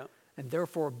are, Yep. and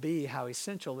therefore B, how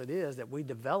essential it is that we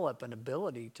develop an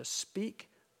ability to speak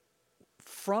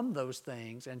from those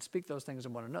things and speak those things to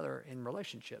one another in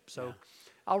relationship. So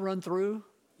I'll run through.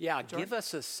 Yeah, give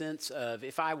us a sense of,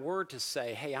 if I were to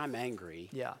say, hey, I'm angry,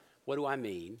 what do I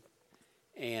mean?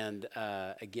 And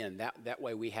again, that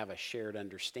way we have a shared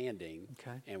understanding,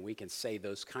 and we can say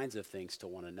those kinds of things to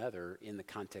one another in the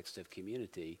context of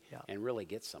community and really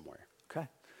get somewhere. Okay.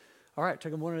 All right,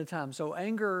 take them one at a time. So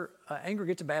anger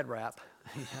gets a bad rap.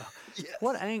 Yes.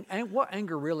 What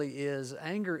anger really is,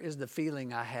 anger is the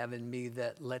feeling I have in me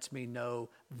that lets me know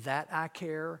that I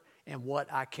care and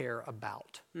what I care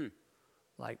about.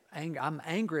 Like I'm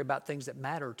angry about things that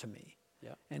matter to me.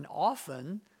 Yep. And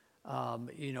often,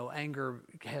 anger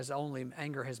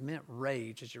has meant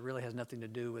rage, which it really has nothing to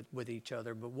do with each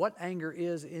other. But what anger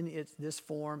is in this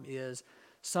form is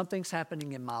something's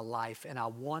happening in my life and I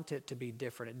want it to be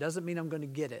different. It doesn't mean I'm going to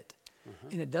get it.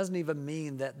 And it doesn't even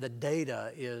mean that the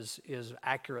data is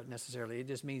accurate necessarily. It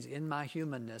just means in my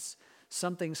humanness,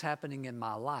 something's happening in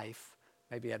my life,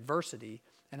 maybe adversity,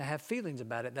 and I have feelings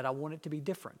about it that I want it to be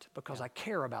different because I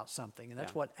care about something. And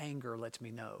that's what anger lets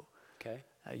me know. Okay.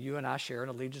 You and I share an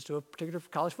allegiance to a particular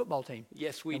college football team.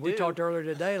 Yes, we and do. We talked earlier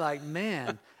today, like,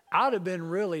 man, I'd have been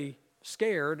really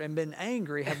scared and been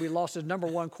angry had we lost his number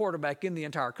 1 quarterback in the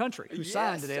entire country who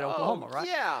signed today at Oklahoma, right?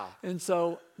 Yeah. And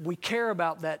so we care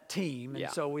about that team, and Yeah.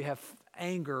 so we have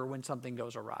anger when something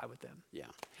goes awry with them. Yeah.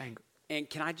 Anger. And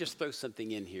can I just throw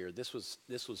something in here? This was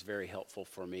very helpful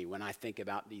for me when I think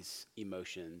about these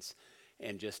emotions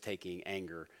and just taking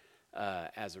anger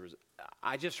as a result.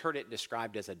 I just heard it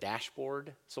described as a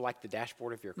dashboard. So like the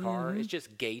dashboard of your car, it's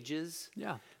just gauges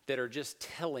that are just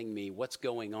telling me what's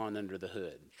going on under the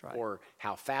hood, or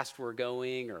how fast we're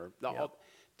going, or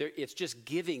it's just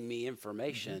giving me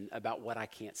information about what I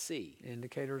can't see.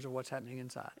 Indicators of what's happening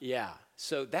inside. Yeah.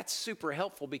 So that's super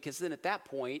helpful, because then at that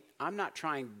point, I'm not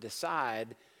trying to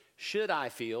decide, should I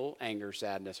feel anger,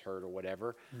 sadness, hurt, or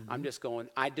whatever. I'm just going,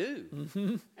 I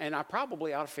do. And I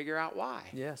probably ought to figure out why.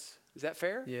 Yes. Is that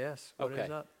fair? Yes. Okay. What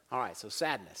is up? All right. So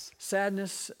sadness.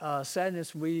 Sadness,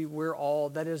 we're all,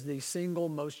 that is the single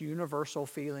most universal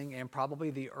feeling and probably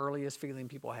the earliest feeling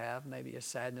people have, maybe, is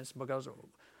sadness, because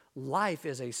life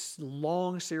is a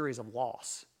long series of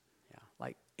loss. Yeah.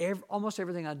 Like almost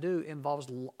everything I do involves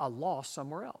a loss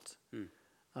somewhere else.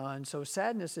 And so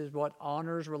sadness is what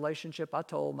honors relationship. I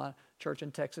told my church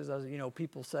in Texas,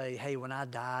 people say, hey, when I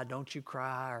die, don't you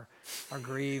cry or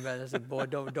grieve. And I said, boy,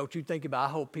 don't you think about it.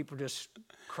 I hope people just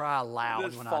cry loud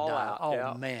Just when I fall die. out,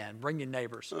 Oh, man, bring your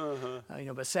neighbors.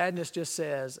 But sadness just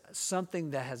says something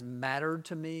that has mattered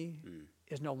to me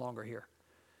is no longer here.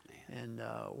 And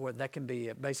that can be,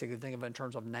 basically think of it in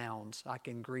terms of nouns. I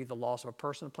can grieve the loss of a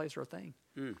person, a place, or a thing.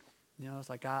 It's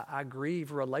like I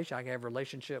grieve relation. I have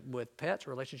relationship with pets,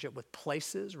 relationship with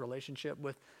places, relationship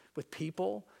with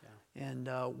people. Yeah. And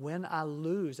when I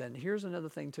lose, and here's another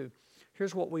thing too.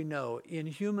 Here's what we know. In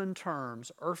human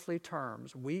terms, earthly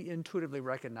terms, we intuitively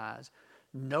recognize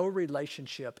no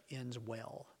relationship ends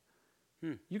well.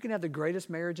 You can have the greatest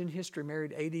marriage in history,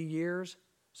 married 80 years,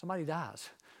 somebody dies.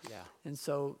 Yeah. And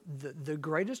so the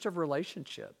greatest of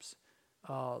relationships,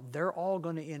 they're all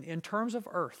going to end, in terms of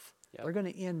earth, Yep. they're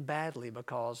going to end badly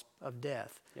because of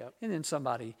death. Yep. And then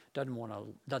somebody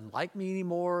doesn't like me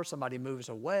anymore. Somebody moves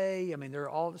away. I mean, they're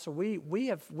all, so we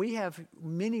have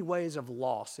many ways of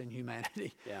loss in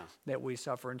humanity Yeah. that we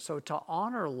suffer. And so to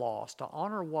honor loss, to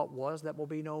honor what was that will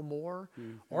be no more,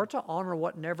 or to honor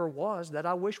what never was that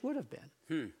I wish would have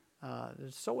been.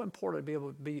 It's so important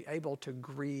to be able to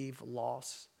grieve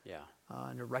loss. Yeah.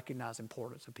 And to recognize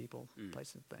importance of people,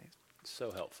 places, and things. So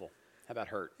helpful. How about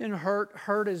hurt? And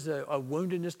hurt is a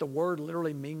woundedness. The word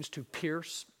literally means to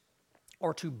pierce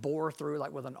or to bore through,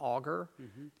 like with an auger.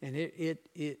 And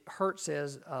it hurt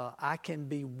says, I can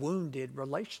be wounded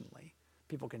relationally.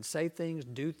 People can say things,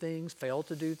 do things, fail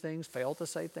to do things, fail to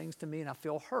say things to me, and I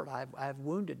feel hurt. I have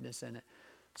woundedness in it.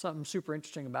 Something super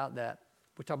interesting about that.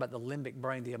 We talk about the limbic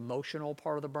brain, the emotional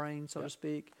part of the brain, so to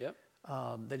speak. Yep.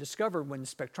 They discovered when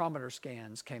spectrometer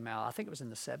scans came out, I think it was in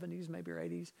the 70s, maybe, or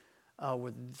 80s,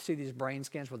 where you see these brain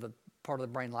scans where the part of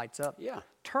the brain lights up. Yeah.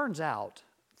 Turns out,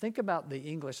 think about the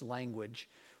English language.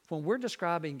 When we're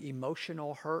describing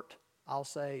emotional hurt, I'll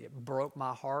say it broke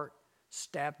my heart,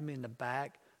 stabbed me in the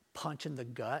back, punch in the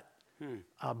gut,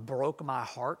 broke my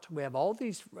heart. We have all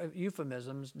these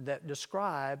euphemisms that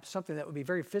describe something that would be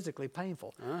very physically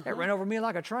painful. It ran over me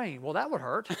like a train. Well, that would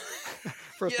hurt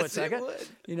for a Yes, split it second. would.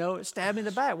 You know, stab me in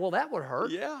the back. Well, that would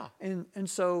hurt. Yeah. And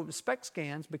so SPECT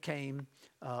scans became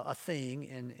a thing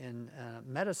in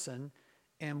medicine.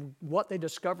 And what they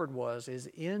discovered is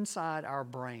inside our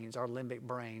brains, our limbic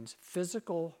brains,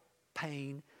 physical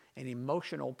pain and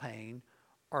emotional pain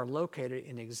are located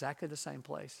in exactly the same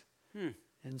place.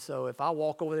 And so if I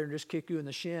walk over there and just kick you in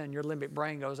the shin, your limbic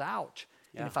brain goes, ouch.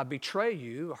 Yeah. And if I betray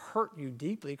you, hurt you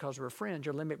deeply because we're friends,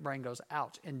 your limbic brain goes,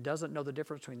 ouch, and doesn't know the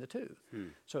difference between the two.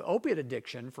 So opiate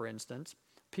addiction, for instance,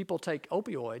 people take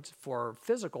opioids for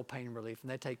physical pain relief, and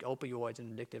they take opioids in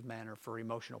an addictive manner for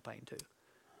emotional pain too.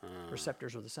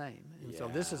 Receptors are the same. And so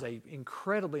this is an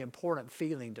incredibly important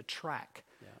feeling to track.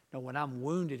 Yeah. Now, when I'm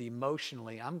wounded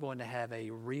emotionally, I'm going to have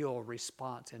a real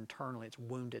response internally. It's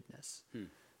woundedness.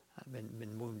 I've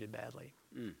been wounded badly.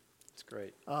 That's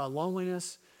great.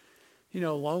 Loneliness,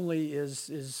 lonely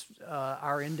is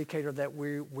our indicator that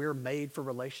we're made for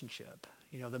relationship.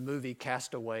 The movie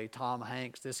Castaway, Tom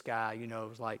Hanks, this guy,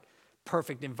 was like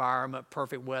perfect environment,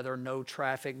 perfect weather, no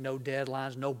traffic, no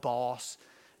deadlines, no boss,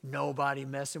 nobody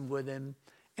messing with him.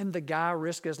 And the guy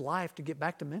risked his life to get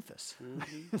back to Memphis.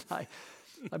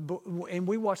 And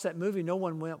we watched that movie. No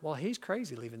one went, well, he's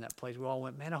crazy leaving that place. We all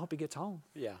went, man, I hope he gets home.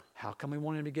 Yeah. How come we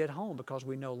want him to get home? Because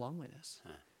we know loneliness.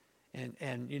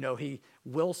 And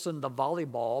Wilson, the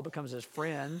volleyball, becomes his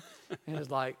friend and is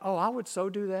like, oh, I would so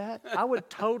do that. I would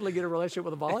totally get a relationship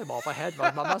with a volleyball if I had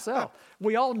one by myself.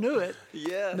 We all knew it.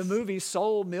 Yes. The movie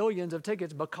sold millions of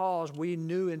tickets because we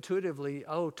knew intuitively,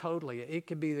 oh, totally. It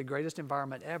could be the greatest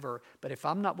environment ever. But if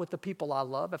I'm not with the people I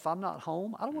love, if I'm not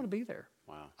home, I don't want to be there.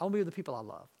 Wow. I want to be with the people I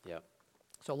love. Yep.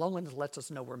 So loneliness lets us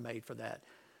know we're made for that.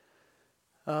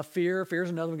 Fear is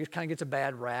another one that kind of gets a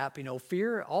bad rap. All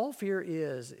fear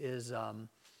is a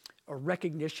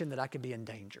recognition that I could be in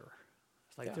danger.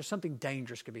 It's like there's something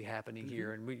dangerous could be happening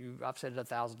here. And I've said it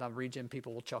 1,000 times. Regen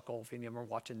people will chuckle if any of them are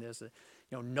watching this.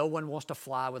 No one wants to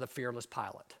fly with a fearless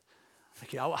pilot.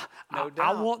 Like,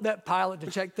 I want that pilot to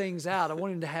check things out. I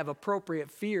want him to have appropriate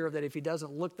fear that if he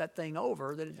doesn't look that thing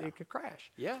over, that it could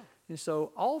crash. Yeah. And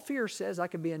so all fear says I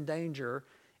could be in danger,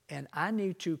 and I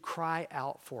need to cry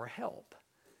out for help.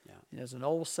 Yeah. And there's an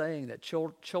old saying that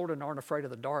children aren't afraid of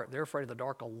the dark. They're afraid of the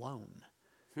dark alone.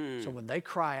 So when they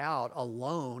cry out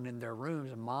alone in their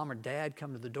rooms and mom or dad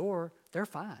come to the door, they're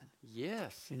fine.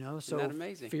 Yes. So Isn't that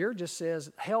amazing? fear just says,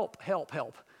 help, help,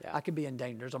 help. Yeah. I could be in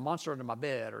danger. There's a monster under my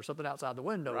bed or something outside the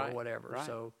window Right, or whatever. right.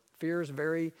 So fear is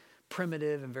very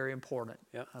primitive and very important.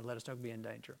 Yep. Let us know to be in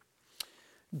danger.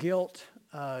 Guilt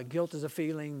is a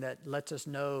feeling that lets us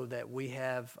know that we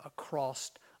have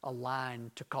crossed a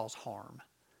line to cause harm.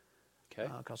 Okay.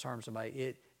 Cause harm to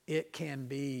somebody. It can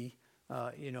be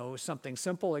something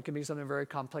simple. It can be something very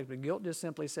complex. But guilt just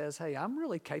simply says, hey, I'm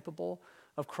really capable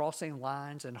of crossing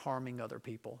lines and harming other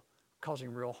people,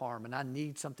 causing real harm. And I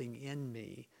need something in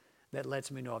me that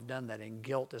lets me know I've done that. And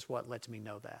guilt is what lets me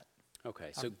know that.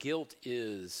 Okay. So guilt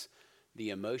is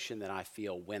the emotion that I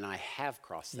feel when I have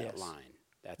crossed that Yes. line.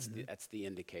 That's the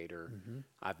indicator.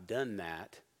 I've done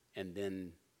that, and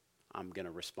then I'm going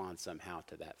to respond somehow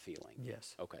to that feeling.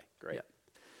 Yes. Okay. Great. Yep.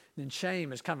 And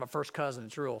shame is kind of a first cousin.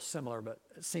 It's real similar, but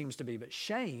it seems to be. But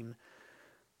shame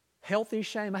Healthy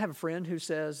shame. I have a friend who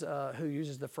says, who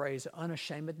uses the phrase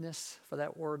unashamedness for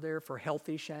that word there, for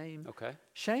healthy shame. Okay.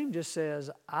 Shame just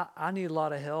says, I need a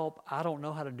lot of help. I don't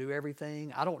know how to do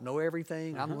everything. I don't know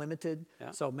everything. I'm limited. Yeah.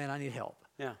 So, man, I need help.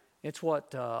 Yeah. It's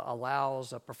what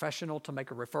allows a professional to make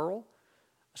a referral.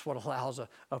 It's what allows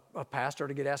a pastor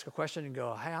to get asked a question and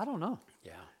go, hey, I don't know.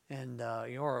 Yeah. And,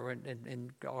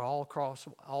 or all across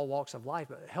all walks of life.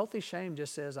 But healthy shame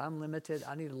just says, I'm limited.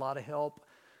 I need a lot of help.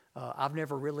 I've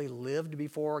never really lived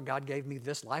before. God gave me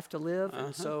this life to live,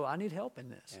 and so I need help in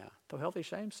this. Yeah. So healthy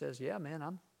shame says, yeah, man,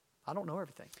 I don't know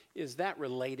everything. Is that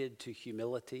related to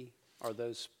humility? Are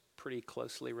those pretty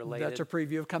closely related? That's a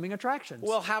preview of coming attractions.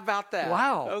 Well, how about that?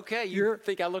 Wow. Okay, you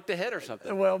think I looked ahead or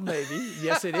something? Well, maybe.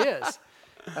 Yes, it is.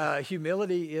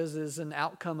 Humility is an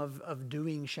outcome of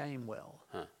doing shame well.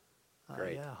 Huh.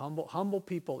 Great. Yeah, humble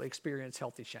people experience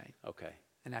healthy shame Okay.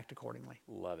 and act accordingly.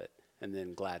 Love it. And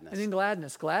then gladness. And then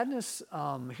gladness. Gladness,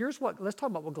 let's talk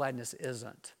about what gladness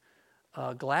isn't.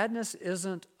 Gladness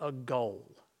isn't a goal.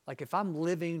 Like if I'm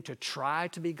living to try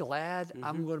to be glad,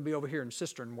 I'm going to be over here in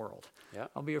cistern world. Yeah.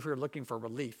 I'll be over here looking for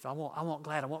relief. I want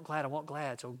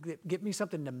glad. So get me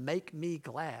something to make me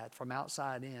glad from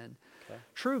outside in. Okay.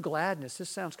 True gladness,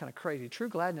 this sounds kind of crazy. True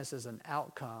gladness is an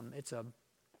outcome. It's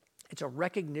a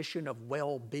recognition of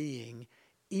well-being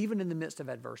even in the midst of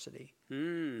adversity.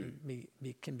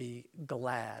 Can be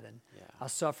glad. And I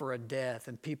suffer a death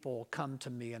and people come to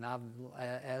me, and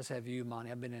as have you,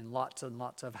 Monty, I've been in lots and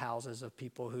lots of houses of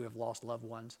people who have lost loved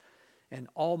ones. And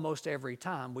almost every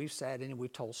time we've sat in and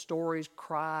we've told stories,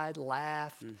 cried,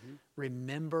 laughed,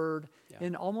 remembered. Yeah.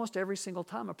 And almost every single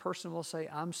time a person will say,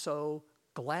 I'm so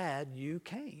glad you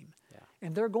came. Yeah.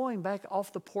 And they're going back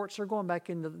off the porch, they're going back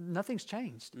into, nothing's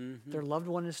changed. Their loved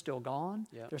one is still gone.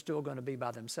 Yep. They're still going to be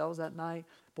by themselves that night.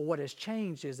 But what has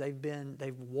changed is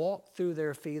they've walked through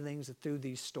their feelings and through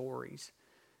these stories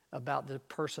about the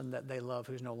person that they love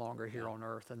who's no longer here on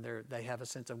earth. And they have a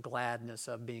sense of gladness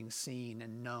of being seen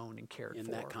and known and cared for.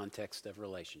 In that context of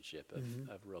relationship,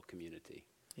 of real community.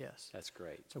 Yes. That's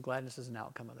great. So gladness is an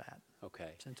outcome of that.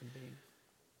 Okay. Sense of being.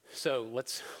 So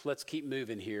let's keep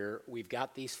moving here. We've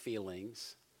got these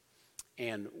feelings,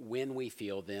 and when we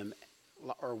feel them,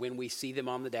 or when we see them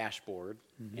on the dashboard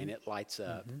and it lights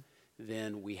up,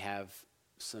 then we have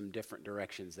some different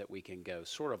directions that we can go,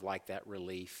 sort of like that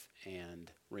relief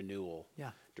and renewal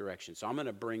direction. So I'm going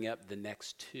to bring up the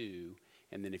next two,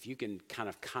 and then if you can kind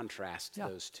of contrast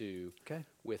those two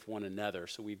with one another.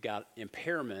 So we've got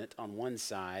impairment on one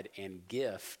side and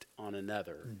gift on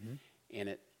another,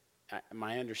 and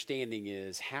my understanding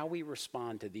is how we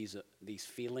respond to these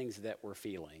feelings that we're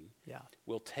feeling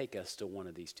will take us to one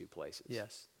of these two places.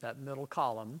 Yes, that middle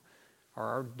column are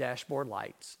our dashboard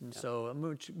lights. And so I'm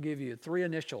going to give you three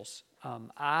initials,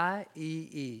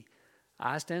 I-E-E.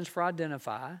 I stands for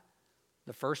identify.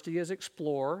 The first E is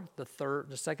explore. The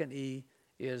second E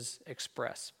is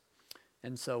express.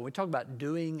 And so when we talk about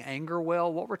doing anger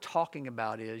well, what we're talking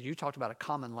about is, you talked about a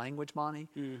common language, Monty.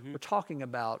 We're talking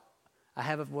about,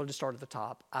 we'll just start at the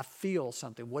top. I feel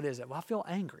something. What is it? Well, I feel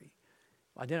angry.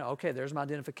 Okay, there's my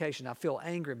identification. I feel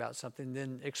angry about something.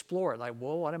 Then explore it. Like,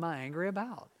 well, what am I angry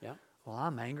about? Yeah. Well,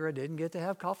 I'm angry I didn't get to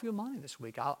have coffee with Monty this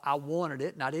week. I wanted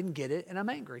it and I didn't get it and I'm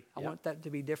angry. I want that to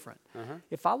be different.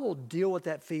 If I will deal with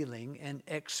that feeling and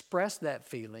express that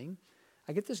feeling,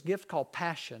 I get this gift called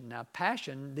passion. Now,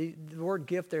 passion, the word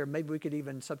gift there, maybe we could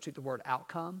even substitute the word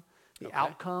outcome. The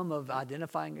outcome of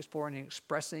identifying, exploring, and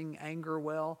expressing anger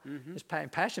well is pain.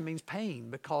 Passion means pain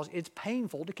because it's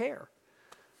painful to care.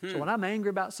 So when I'm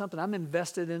angry about something, I'm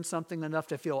invested in something enough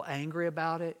to feel angry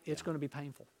about it, it's going to be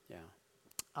painful. Yeah.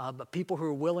 But people who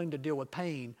are willing to deal with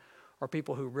pain are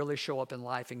people who really show up in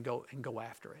life and go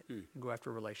after it, and go after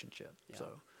a relationship. Yeah. So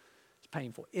it's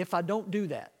painful. If I don't do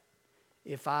that,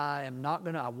 if I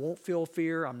won't feel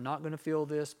fear, I'm not going to feel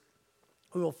this,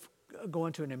 we'll go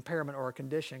into an impairment or a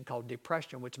condition called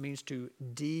depression, which means to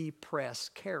depress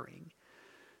caring.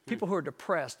 People who are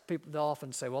depressed, they'll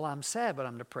often say, well, I'm sad, but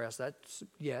I'm depressed. That's,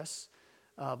 yes.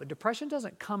 But depression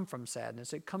doesn't come from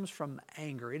sadness. It comes from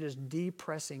anger. It is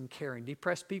depressing caring.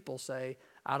 Depressed people say,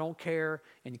 I don't care,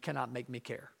 and you cannot make me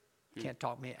care. You can't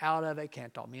talk me out of it,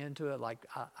 can't talk me into it. Like,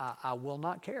 I will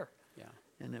not care. Yeah.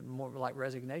 And it more like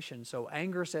resignation. So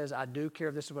anger says, I do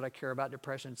care. This is what I care about.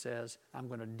 Depression says, I'm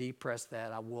going to depress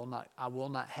that. I will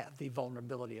not have the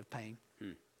vulnerability of pain.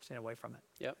 Stay away from it.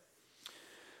 Yep.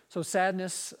 So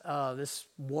sadness, this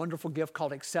wonderful gift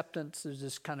called acceptance. There's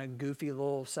this kind of goofy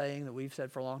little saying that we've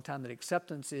said for a long time that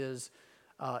acceptance is,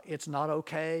 it's not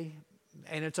okay,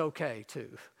 and it's okay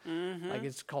too. Like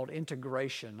it's called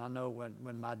integration. I know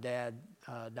when my dad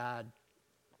died,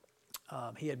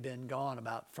 He had been gone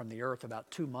from the earth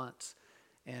about 2 months,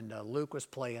 and Luke was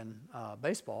playing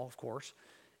baseball, of course,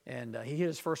 and he hit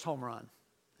his first home run.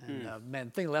 And man,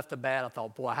 the thing left the bat. I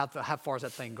thought, boy, how far is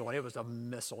that thing going? It was a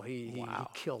missile. He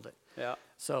killed it. Yeah.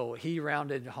 So he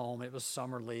rounded home. It was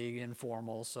summer league,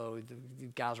 informal. So the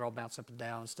guys are all bouncing up and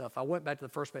down and stuff. I went back to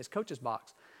the first base coach's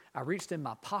box. I reached in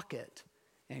my pocket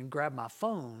and grabbed my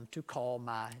phone to call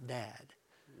my dad.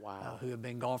 Wow. Who had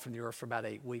been gone from the earth for about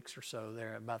 8 weeks or so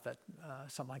there, about that,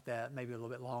 something like that, maybe a little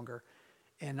bit longer.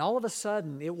 And all of a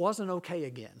sudden, it wasn't okay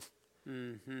again.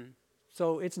 Mm-hmm.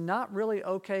 So it's not really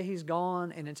okay he's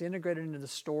gone, and it's integrated into the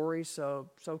story, so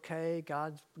it's okay,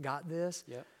 God's got this.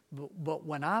 Yep. But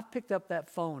when I picked up that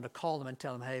phone to call him and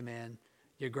tell him, hey, man,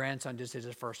 your grandson just hit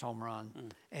his first home run,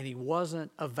 and he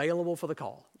wasn't available for the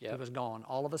call. Yep. He was gone.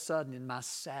 All of a sudden, in my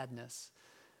sadness,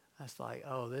 I was like,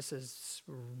 oh, this is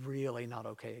really not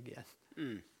okay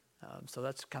again. So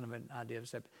that's kind of an idea of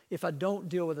step. If I don't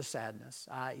deal with the sadness,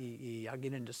 i.e., I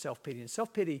get into self-pity. And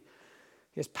self-pity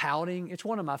is pouting. It's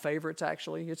one of my favorites,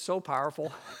 actually. It's so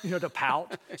powerful, to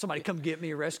pout. Somebody come get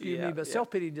me, rescue me. But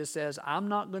self-pity just says, I'm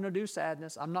not going to do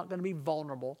sadness. I'm not going to be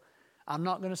vulnerable. I'm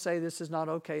not going to say this is not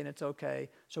okay and it's okay.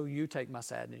 So you take my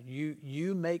sadness.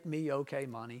 You make me okay,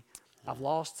 Monty. I've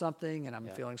lost something and I'm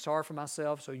feeling sorry for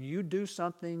myself. So you do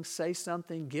something, say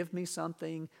something, give me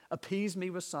something, appease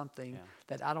me with something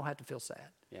that I don't have to feel sad.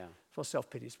 Yeah. So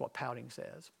self-pity is what pouting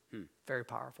says. Very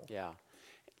powerful. Yeah.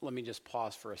 Let me just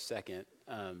pause for a second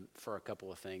for a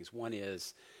couple of things. One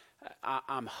is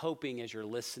I'm hoping as you're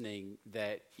listening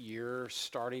that you're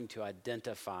starting to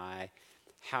identify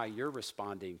how you're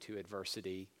responding to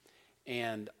adversity,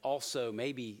 and also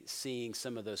maybe seeing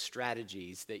some of those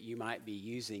strategies that you might be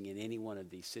using in any one of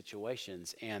these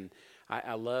situations. And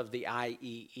I love the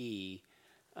IEE.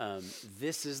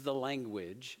 This is the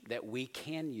language that we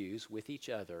can use with each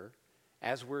other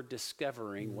as we're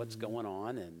discovering what's going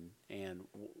on and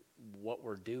what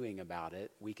we're doing about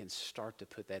it. We can start to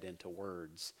put that into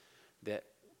words that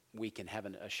we can have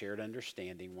a shared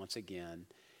understanding once again,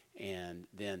 and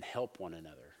then help one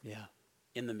another. Yeah.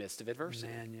 In the midst of adversity.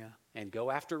 Man, yeah. And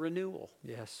go after renewal.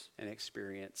 Yes. And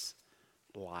experience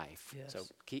life. Yes. So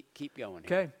keep going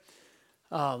here. Okay.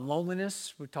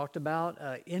 Loneliness, we talked about.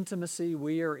 Intimacy,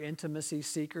 we are intimacy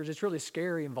seekers. It's really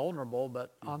scary and vulnerable,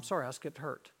 but I'm sorry, I skipped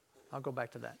hurt. I'll go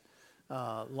back to that.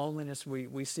 Loneliness,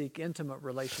 we seek intimate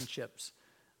relationships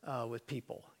with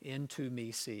people. Into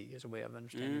me see is a way of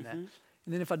understanding that. And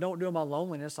then if I don't deal with my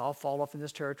loneliness, I'll fall off in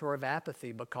this territory of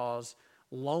apathy, because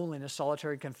loneliness,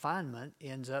 solitary confinement,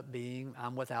 ends up being,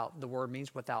 the word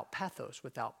means without pathos,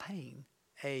 without pain,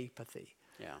 apathy.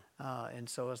 Yeah. And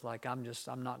so it's like, I'm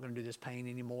not going to do this pain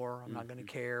anymore. I'm not going to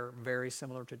care. Very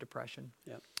similar to depression.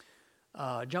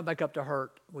 Yep. Jump back up to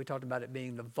hurt. We talked about it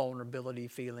being the vulnerability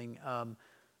feeling.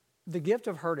 The gift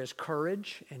of hurt is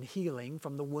courage and healing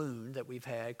from the wound that we've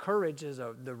had. Courage is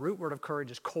the root word of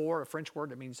courage is core, a French word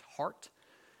that means heart.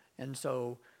 And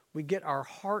so we get our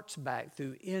hearts back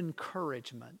through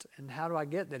encouragement. And how do I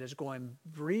get that? It's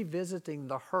revisiting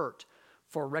the hurt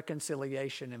for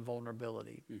reconciliation and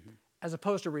vulnerability. As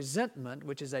opposed to resentment,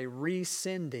 which is a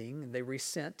rescinding, the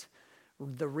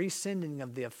rescinding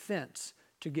of the offense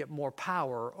to get more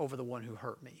power over the one who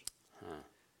hurt me.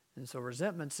 And so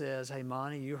resentment says, hey,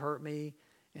 Monty, you hurt me,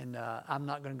 and I'm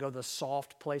not going to go to the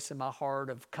soft place in my heart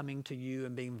of coming to you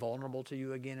and being vulnerable to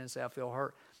you again and say I feel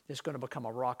hurt. It's going to become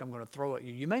a rock I'm going to throw at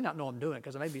you. You may not know I'm doing it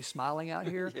because I may be smiling out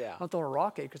here. I'm throwing a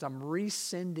rock at you because I'm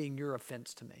rescinding your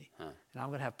offense to me. And I'm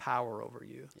going to have power over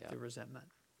you through resentment.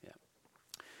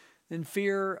 Then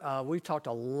fear, we've talked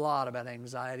a lot about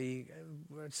anxiety,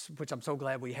 which I'm so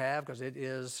glad we have, because it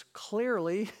is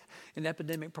clearly in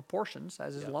epidemic proportions,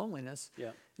 as is loneliness.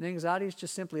 And anxiety is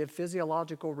just simply a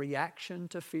physiological reaction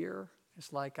to fear.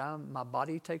 It's like my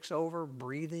body takes over,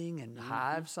 breathing and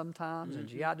hives sometimes, and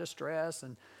GI distress,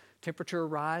 and temperature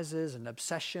rises, and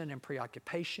obsession and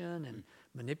preoccupation, and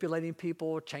manipulating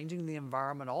people, changing the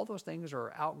environment. All those things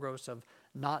are outgrowths of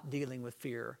not dealing with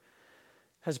fear.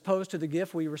 As opposed to the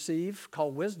gift we receive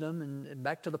called wisdom, and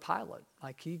back to the pilot.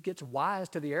 Like, he gets wise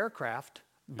to the aircraft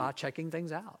by checking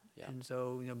things out. And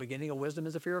so, beginning of wisdom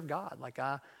is the fear of God. Like,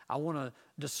 I want to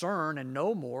discern and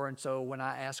know more. And so when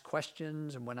I ask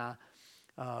questions, and when I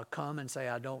come and say,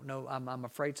 I don't know, I'm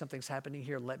afraid something's happening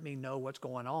here, let me know what's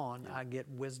going on, I get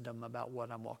wisdom about what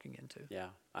I'm walking into.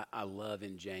 I love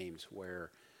in James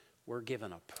where we're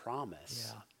given a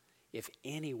promise. If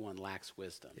anyone lacks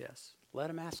wisdom, let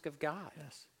him ask of God,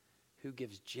 who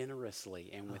gives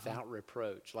generously and without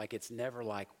reproach. Like, it's never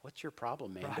like, what's your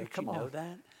problem, man? Don't you know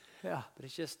that? But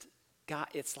it's just, God,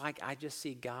 it's like I just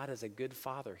see God as a good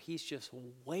father. He's just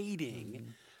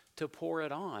waiting to pour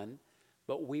it on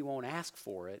but we won't ask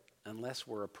for it unless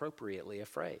we're appropriately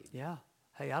afraid. Yeah.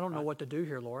 Hey, I don't know what to do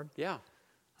here, Lord. Yeah,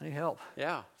 I need help.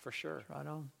 yeah, for sure. Right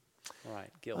on. Right,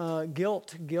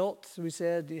 guilt. Guilt, we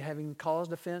said, having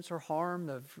caused offense or harm,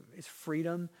 is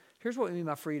freedom. Here's what we mean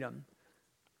by freedom.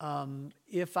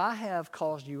 If I have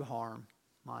caused you harm,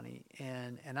 Monty,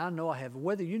 and I know I have,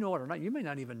 whether you know it or not, you may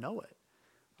not even know it.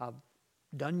 I've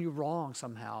done you wrong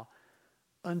somehow.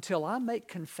 Until I make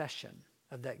confession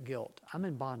of that guilt, I'm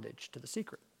in bondage to the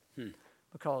secret.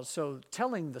 Because, so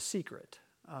telling the secret,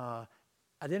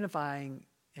 identifying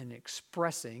and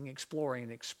exploring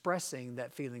and expressing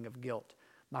that feeling of guilt,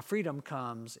 my freedom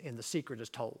comes in the secret is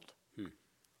told.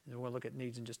 And we'll look at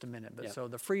needs in just a minute. But so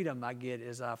the freedom I get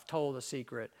is I've told the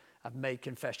secret, I've made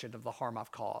confession of the harm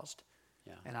I've caused,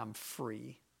 and I'm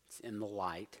free. It's in the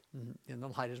light. In the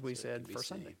light, as we said for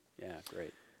Sunday. Yeah,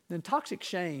 great. Then toxic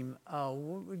shame,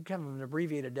 kind of an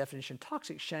abbreviated definition.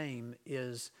 Toxic shame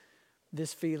is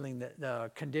this feeling, that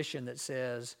the condition that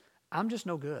says, I'm just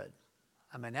no good.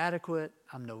 I'm inadequate.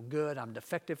 I'm no good. I'm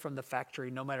defective from the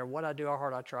factory. No matter what I do, how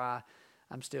hard I try,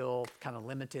 I'm still kind of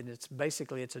limited.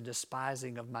 It's a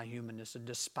despising of my humanness, a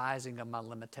despising of my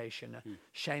limitation, a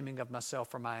shaming of myself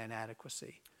for my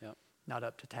inadequacy, not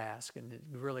up to task. And it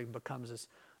really becomes this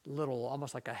little,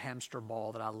 almost like a hamster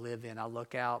ball that I live in. I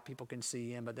look out, people can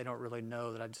see in, but they don't really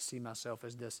know that I just see myself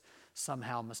as this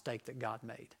somehow mistake that God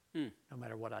made, no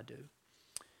matter what I do.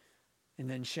 And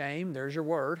then shame, there's your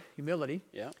word, humility.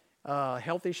 Yeah.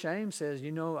 Healthy shame says,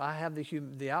 I have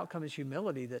the outcome is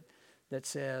humility that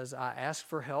says I ask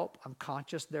for help. I'm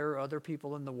conscious there are other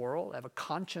people in the world. I have a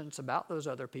conscience about those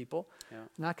other people,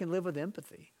 and I can live with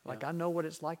empathy. Like I know what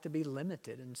it's like to be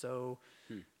limited, and so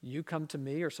you come to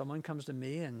me or someone comes to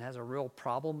me and has a real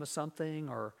problem with something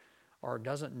or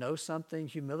doesn't know something.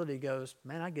 Humility goes,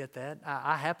 man, I get that.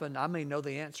 I may know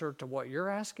the answer to what you're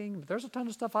asking, but there's a ton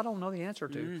of stuff I don't know the answer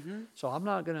to. So I'm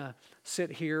not going to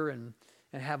sit here and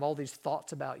have all these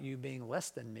thoughts about you being less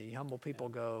than me. Humble people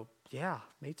go, yeah,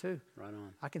 me too. Right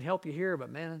on. I can help you here, but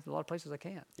man, there's a lot of places I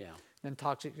can't. Yeah. And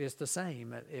toxic is the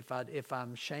same. If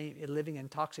I'm living in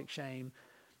toxic shame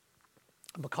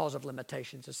because of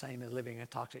limitations, the same as living in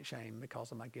toxic shame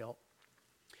because of my guilt.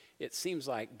 It seems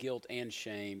like guilt and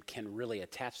shame can really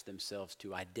attach themselves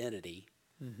to identity.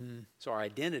 So our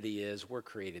identity is we're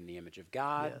created in the image of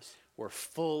God. Yes. We're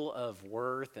full of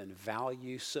worth and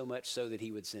value, so much so that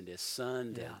he would send his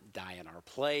son to die in our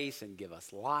place and give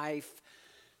us life.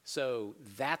 So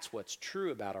that's what's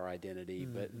true about our identity,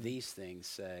 but these things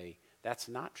say that's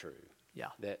not true. Yeah.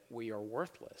 That we are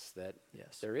worthless, that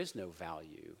there is no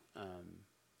value,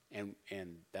 and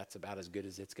that's about as good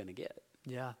as it's going to get.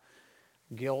 Yeah.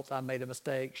 Guilt, I made a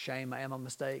mistake. Shame, I am a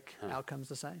mistake. Outcome's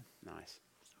the same. Nice.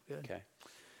 Good. Okay.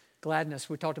 Gladness,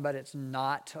 we talked about it's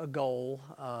not a goal.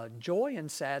 Joy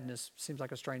and sadness seems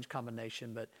like a strange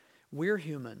combination, but we're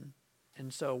human.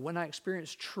 And so when I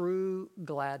experience true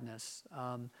gladness,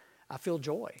 I feel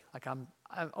joy, like I'm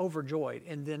overjoyed.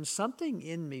 And then something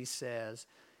in me says,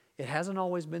 it hasn't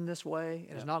always been this way,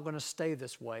 and it's not going to stay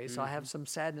this way. So I have some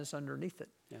sadness underneath it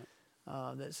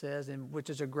that says, and which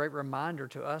is a great reminder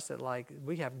to us that like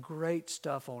we have great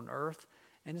stuff on earth,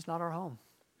 and it's not our home.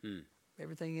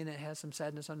 Everything in it has some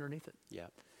sadness underneath it. Yeah.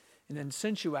 And then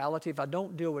sensuality, if I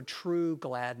don't deal with true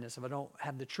gladness, if I don't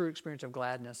have the true experience of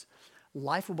gladness,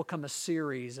 life will become a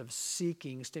series of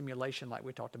seeking stimulation like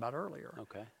we talked about earlier.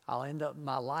 Okay.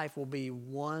 My life will be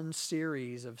one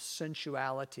series of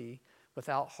sensuality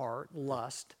without heart,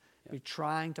 lust, be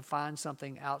trying to find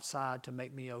something outside to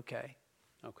make me okay.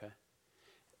 Okay.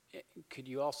 Could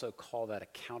you also call that a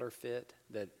counterfeit?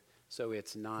 So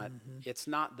it's not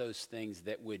those things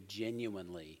that would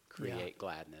genuinely create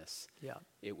gladness. Yeah.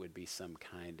 It would be some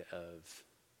kind of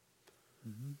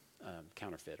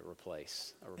counterfeit, a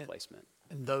replacement.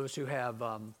 And those who have,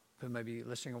 who may be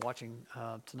listening or watching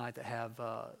tonight that have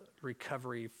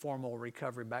formal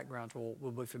recovery backgrounds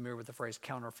will be familiar with the phrase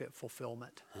counterfeit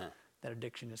fulfillment. That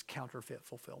addiction is counterfeit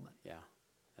fulfillment. Yeah,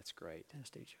 that's great.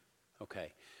 Anesthesia.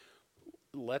 Okay.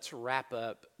 Let's wrap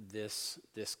up this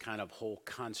kind of whole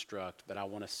construct, but I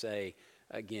want to say,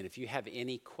 again, if you have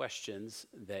any questions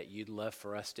that you'd love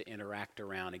for us to interact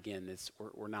around, again,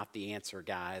 we're not the answer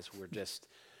guys. We're just,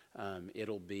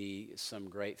 it'll be some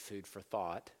great food for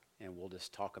thought, and we'll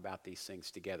just talk about these things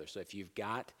together. So if you've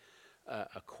got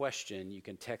a question, you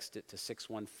can text it to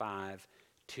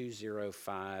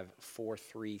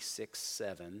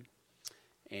 615-205-4367,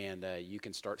 and you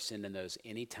can start sending those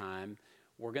anytime.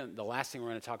 The last thing we're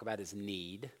going to talk about is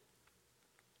need.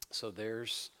 So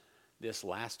there's this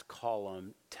last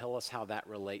column. Tell us how that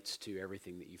relates to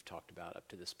everything that you've talked about up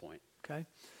to this point. Okay.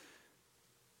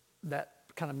 That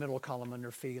kind of middle column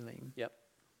under feeling. Yep.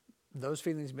 Those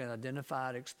feelings being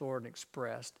identified, explored, and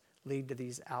expressed lead to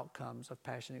these outcomes of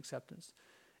passion acceptance.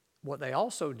 What they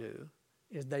also do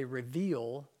is they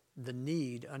reveal the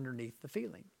need underneath the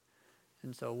feeling.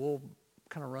 And so we'll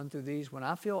kind of run through these. When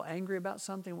I feel angry about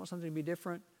something, want something to be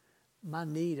different, my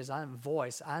need is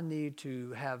I need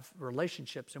to have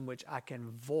relationships in which I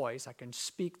can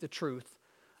speak the truth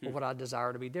of what I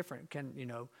desire to be different.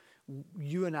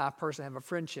 You and I personally have a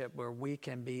friendship where we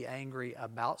can be angry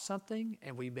about something,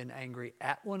 and we've been angry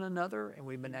at one another, and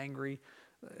we've been angry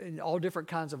in all different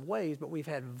kinds of ways, but we've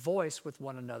had voice with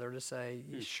one another to say,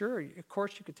 sure, of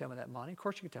course you could tell me that, Monty. Of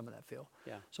course you could tell me that, Phil.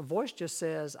 Yeah. So voice just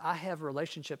says I have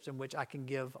relationships in which I can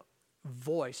give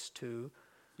voice to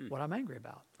what I'm angry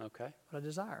about, Okay. what I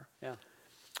desire. Yeah.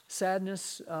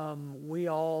 Sadness, we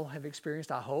all have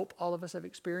experienced, I hope all of us have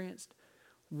experienced,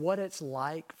 what it's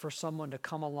like for someone to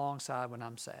come alongside when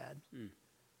I'm sad.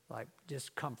 Like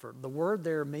just comfort. The word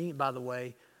there by the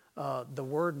way, the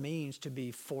word means to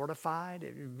be fortified.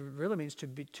 It really means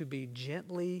to be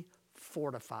gently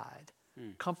fortified.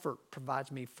 Comfort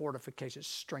provides me fortification, it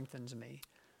strengthens me.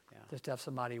 Yeah. Just to have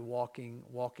somebody walking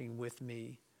with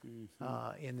me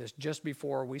in this. Just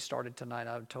before we started tonight,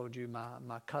 I told you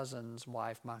my cousin's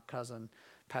wife, my cousin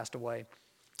passed away.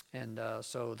 And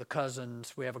so the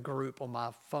cousins, we have a group on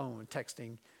my phone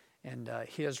texting, and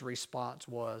his response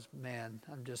was, man,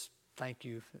 thank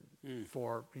you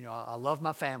for, I love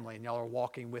my family, and y'all are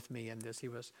walking with me in this.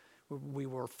 We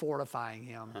were fortifying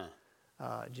him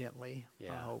gently.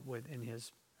 Yeah.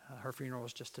 Her funeral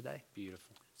was just today.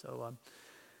 Beautiful. So,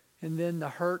 and then the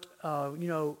hurt,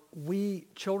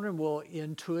 children will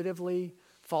intuitively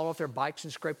fall off their bikes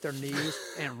and scrape their knees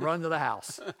and run to the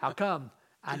house. How come?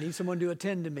 I need someone to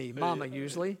attend to me, mama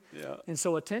usually. Yeah. And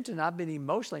so attention, I've been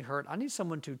emotionally hurt. I need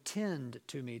someone to tend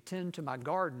to me, tend to my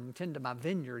garden, tend to my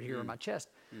vineyard here in my chest.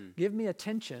 Give me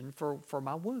attention for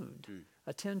my wound.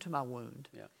 Attend to my wound.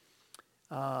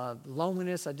 Yeah.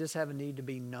 Loneliness, I just have a need to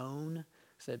be known.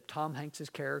 Said Tom Hanks'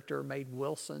 character, Made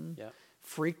Wilson,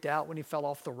 freaked out when he fell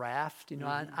off the raft.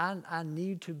 I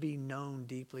need to be known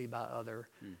deeply by other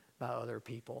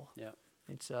people. Yeah.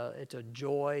 It's a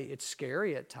joy. It's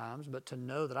scary at times, but to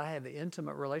know that I have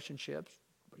intimate relationships,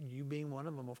 you being one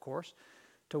of them, of course,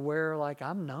 to where like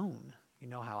I'm known. You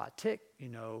know how I tick.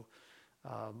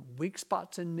 Weak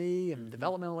spots in me and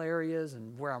developmental areas,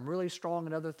 and where I'm really strong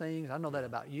in other things. I know that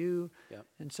about you. Yep.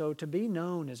 And so to be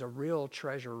known is a real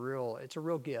treasure. It's a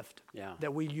real gift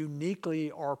that we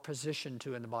uniquely are positioned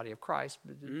to in the body of Christ.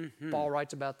 Paul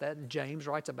writes about that, and James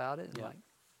writes about it. And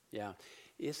Yeah.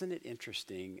 Isn't it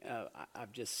interesting?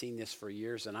 I've just seen this for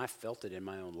years, and I felt it in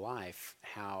my own life,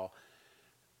 how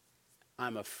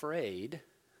I'm afraid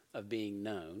of being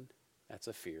known. That's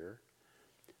a fear.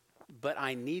 But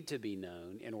I need to be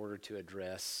known in order to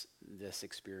address this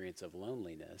experience of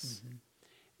loneliness.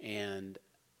 And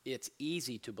it's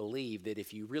easy to believe that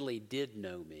if you really did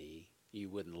know me, you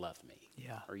wouldn't love me.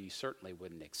 Yeah. Or you certainly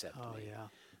wouldn't accept me. Oh, yeah.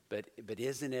 But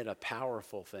isn't it a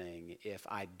powerful thing if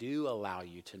I do allow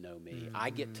you to know me, I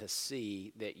get to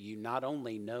see that you not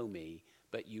only know me,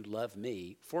 but you love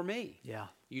me for me. Yeah.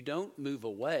 You don't move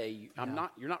away.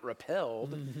 You're not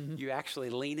repelled. You actually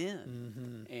lean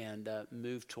in and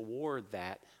move toward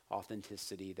that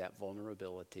authenticity, that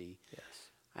vulnerability.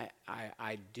 Yes.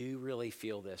 I do really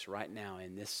feel this right now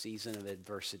in this season of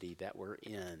adversity that we're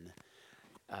in.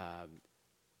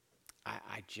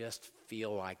 I just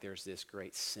feel like there's this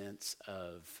great sense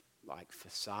of like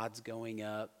facades going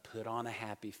up, put on a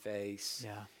happy face,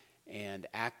 and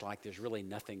act like there's really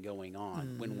nothing going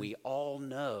on when we all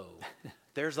know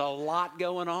there's a lot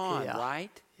going on,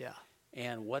 right? Yeah.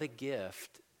 And what a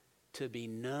gift to be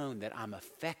known that I'm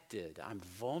affected, I'm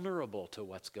vulnerable to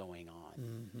what's going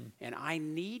on, and I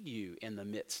need you in the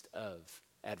midst of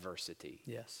adversity.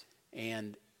 Yes.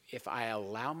 And if I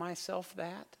allow myself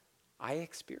that, I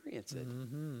experience it.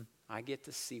 I get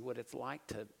to see what it's like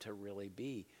to really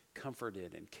be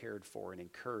comforted and cared for and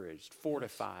encouraged,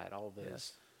 fortified, all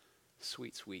those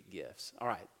sweet, sweet gifts. All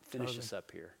right, finish us up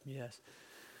here. Yes.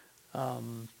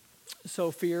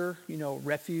 So fear,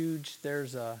 refuge,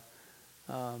 there's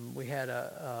we had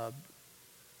I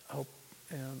hope,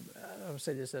 I don't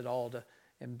say this at all to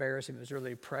embarrass him, it was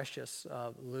really precious.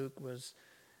 Luke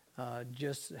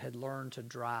just had learned to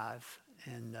drive,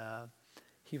 and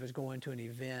he was going to an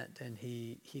event, and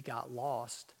he got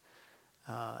lost,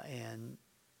 and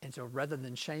so rather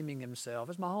than shaming himself,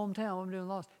 it's my hometown, I'm doing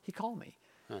lost, he called me.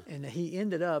 And he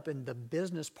ended up in the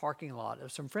business parking lot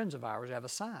of some friends of ours. I have a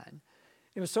sign,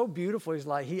 It was so beautiful. He's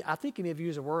like, I think he may have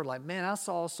used a word like, man, I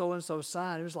saw so-and-so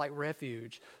sign. It was like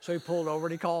refuge. So he pulled over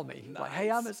and he called me. He's like, hey,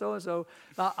 I'm at so-and-so.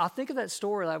 I think of that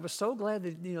story. I was so glad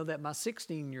that, that my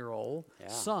 16-year-old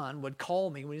son would call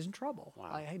me when he's in trouble. Wow.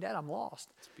 Like, hey, Dad, I'm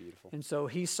lost. It's beautiful. And so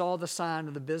he saw the sign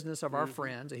of the business of our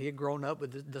friends. He had grown up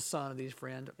with the son of these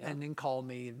friends and then called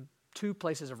me, 2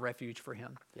 places of refuge for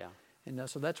him. Yeah. And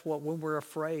so that's what, when we're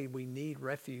afraid, we need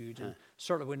refuge. And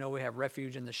certainly we know we have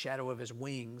refuge in the shadow of his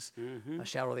wings, the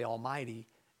shadow of the Almighty.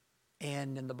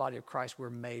 And in the body of Christ, we're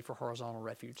made for horizontal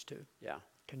refuge too. Yeah.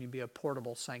 Can you be a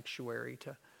portable sanctuary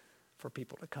for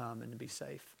people to come and to be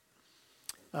safe?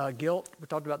 Guilt, we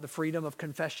talked about the freedom of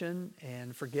confession,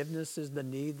 and forgiveness is the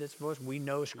need that's for us. We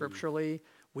know scripturally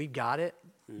we got it.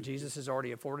 Jesus has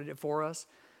already afforded it for us.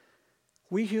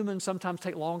 We humans sometimes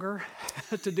take longer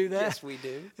to do that. Yes, we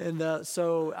do. And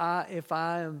so if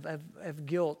I have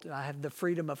guilt, I have the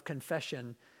freedom of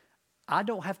confession. I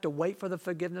don't have to wait for the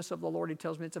forgiveness of the Lord. He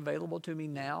tells me it's available to me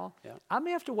now. Yeah. I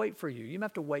may have to wait for you. You may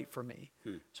have to wait for me.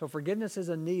 So forgiveness is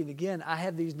a need. Again, I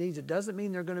have these needs. It doesn't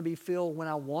mean they're going to be filled when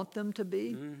I want them to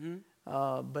be,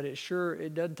 but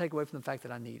it doesn't take away from the fact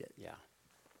that I need it. Yeah.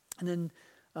 And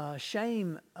then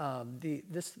shame,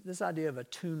 this idea of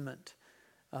attunement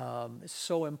is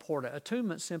so important.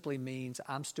 Attunement simply means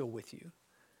I'm still with you.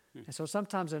 And so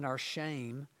sometimes in our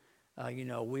shame,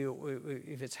 we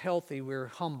if it's healthy, we're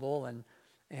humble,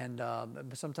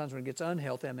 but sometimes when it gets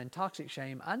unhealthy, I'm in toxic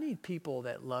shame. I need people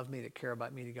that love me, that care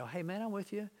about me, to go, hey man, I'm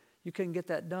with you. You couldn't get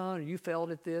that done, or you failed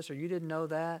at this, or you didn't know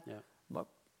that. Yeah. But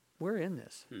we're in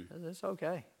this. It's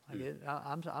okay.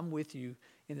 I'm with you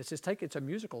in this. It's a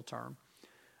musical term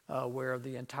where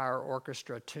the entire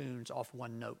orchestra tunes off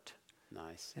one note.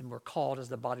 Nice. And we're called as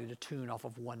the body to tune off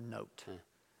of one note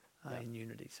in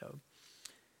unity. So,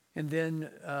 and then,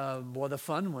 the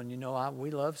fun one,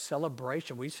 we love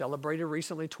celebration. We celebrated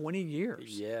recently 20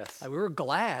 years. Yes. We were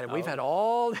glad. We've had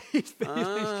all these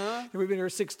feelings. We've been here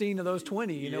 16 of those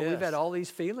 20. We've had all these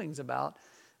feelings about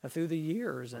through the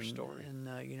years. And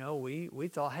we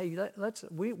thought, hey,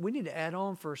 we need to add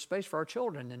on for space for our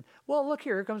children. And well, look,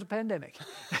 here comes a pandemic.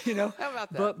 How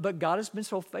about that? But God has been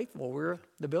so faithful.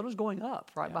 The building's going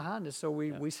up right behind us, so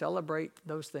we celebrate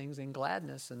those things in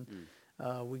gladness, and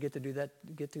we get to do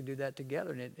that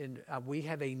together. And we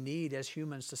have a need as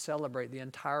humans to celebrate. The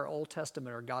entire Old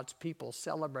Testament are God's people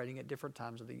celebrating at different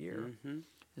times of the year,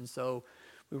 and so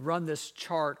we run this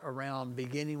chart around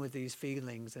beginning with these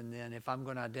feelings, and then if I'm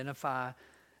going to identify,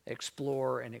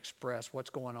 explore, and express what's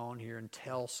going on here and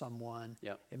tell someone,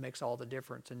 it makes all the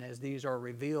difference. And as these are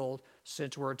revealed,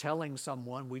 since we're telling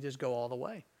someone, we just go all the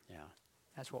way. Yeah.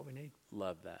 That's what we need.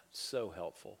 Love that. So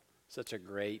helpful. Such a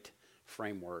great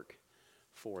framework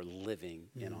for living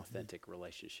in authentic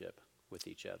relationship with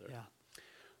each other. Yeah.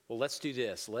 Well, let's do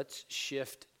this. Let's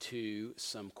shift to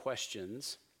some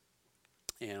questions.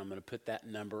 And I'm going to put that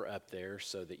number up there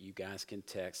so that you guys can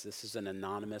text. This is an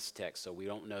anonymous text, so we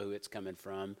don't know who it's coming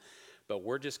from. But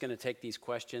we're just going to take these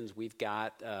questions. We've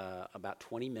got about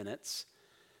 20 minutes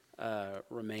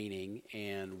remaining,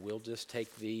 and we'll just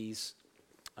take these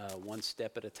one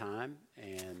step at a time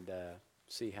and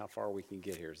see how far we can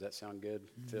get here. Does that sound good,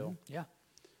 Phil? Yeah.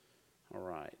 All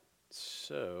right.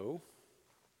 So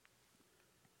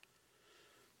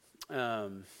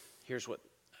here's what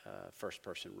first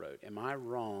person wrote. Am I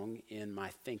wrong in my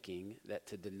thinking that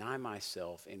to deny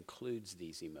myself includes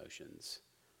these emotions?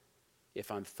 If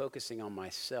I'm focusing on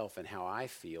myself and how I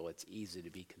feel, it's easy to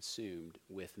be consumed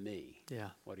with me. Yeah.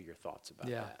 What are your thoughts about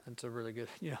Yeah, that? that's a really good,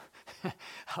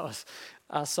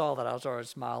 I saw that, I was already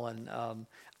smiling.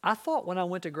 I thought when I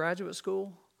went to graduate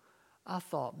school, I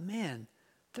thought, man,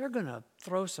 they're going to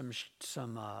throw some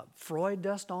Freud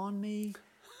dust on me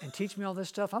and teach me all this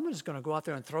stuff. I'm just going to go out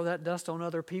there and throw that dust on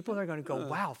other people. They're going to go,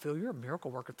 wow, Phil, you're a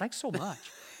miracle worker. Thanks so much.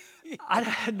 I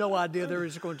had no idea they were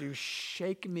just going to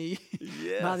shake me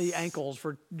by the ankles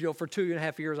for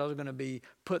 2.5 years. I was going to be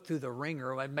put through the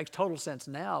ringer. It makes total sense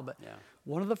now. But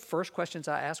one of the first questions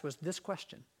I asked was this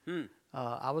question.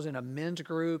 I was in a men's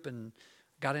group and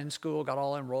got in school, got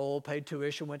all enrolled, paid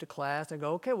tuition, went to class. They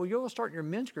go, okay, well, you'll start your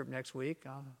men's group next week.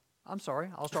 I'm sorry,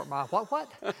 I'll start my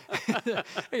what?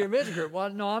 Your men's group?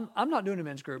 Well, no, I'm not doing a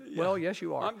men's group. Yeah. Well, yes,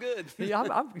 you are. I'm good.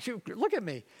 Look at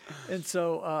me. And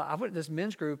so I went to this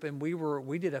men's group, and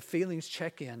we did a feelings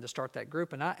check-in to start that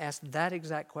group, and I asked that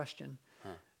exact question.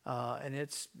 And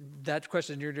it's that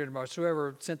question you're doing tomorrow.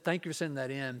 So thank you for sending that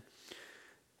in.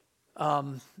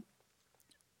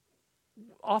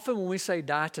 Often when we say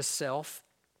die to self,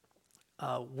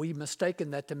 we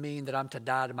mistaken that to mean that I'm to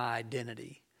die to my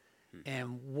identity.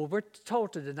 And when we're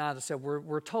told to deny the self,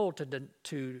 we're told to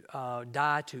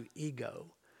die to ego.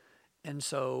 And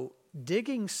so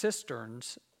digging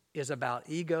cisterns is about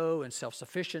ego and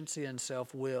self-sufficiency and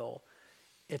self-will.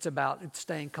 It's about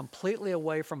staying completely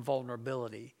away from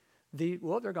vulnerability.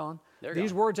 They're gone.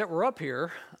 These words that were up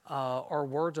here are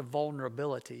words of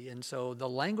vulnerability. And so the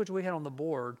language we had on the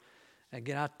board,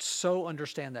 again, I so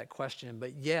understand that question.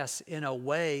 But yes, in a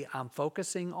way, I'm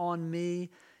focusing on me.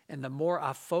 And the more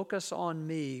I focus on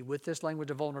me with this language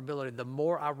of vulnerability, the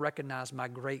more I recognize my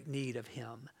great need of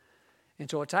him. And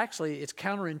so it's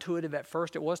counterintuitive at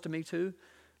first. It was to me too.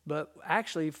 But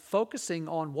actually focusing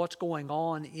on what's going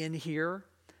on in here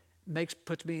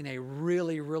puts me in a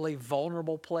really, really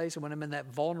vulnerable place. And when I'm in that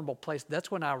vulnerable place, that's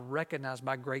when I recognize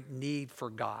my great need for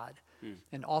God.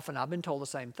 And often I've been told the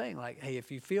same thing, like, hey,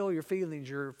 if you feel your feelings,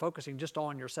 you're focusing just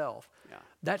on yourself. Yeah.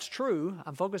 That's true.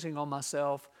 I'm focusing on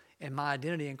myself, and my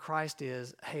identity in Christ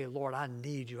is, hey, Lord, I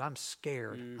need you. I'm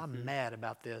scared. I'm mad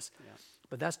about this. Yeah.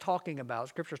 But that's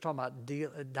Scripture's talking about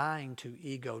dying to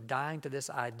ego, dying to this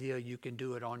idea you can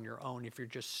do it on your own if you're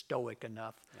just stoic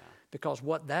enough. Yeah. Because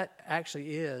what that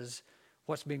actually is,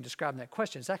 what's being described in that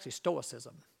question, is actually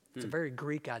stoicism. It's a very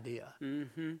Greek idea,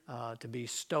 to be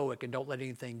stoic and don't let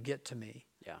anything get to me.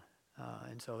 Yeah.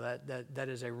 And so that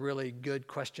is a really good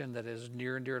question that is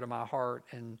near and dear to my heart.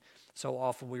 And so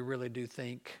often we really do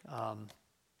think, that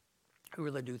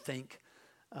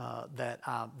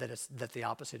the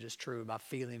opposite is true. By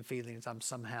feeling feelings, I'm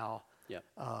somehow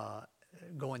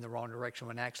going the wrong direction,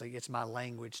 when actually it's my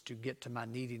language to get to my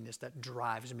neediness that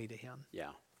drives me to him. Yeah,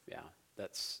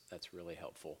 that's really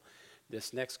helpful.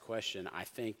 This next question, I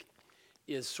think,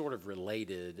 is sort of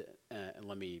related. And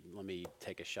let me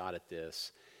take a shot at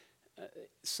this.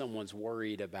 Someone's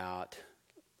worried about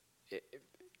it.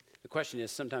 The question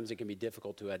is, sometimes it can be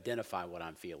difficult to identify what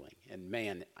I'm feeling. And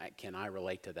man, can I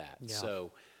relate to that? Yeah.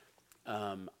 So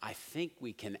I think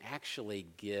we can actually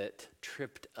get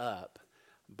tripped up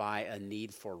by a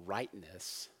need for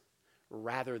rightness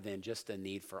rather than just a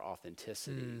need for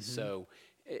authenticity. So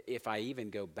if I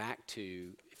go back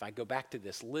to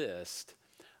this list,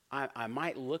 I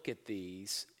might look at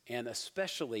these, and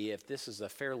especially if this is a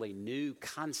fairly new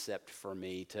concept for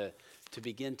me to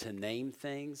begin to name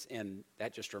things. And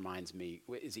that just reminds me,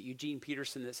 is it Eugene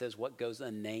Peterson that says what goes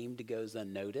unnamed goes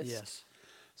unnoticed? Yes.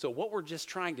 So what we're just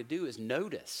trying to do is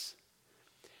notice.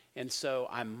 And so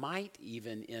I might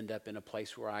even end up in a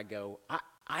place where I go,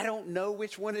 I don't know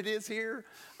which one it is here.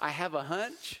 I have a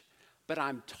hunch, but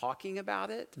I'm talking about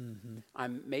it.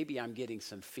 Maybe I'm getting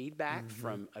some feedback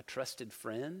from a trusted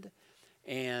friend,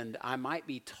 and I might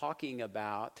be talking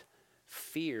about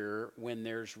fear when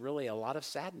there's really a lot of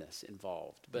sadness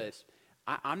involved. But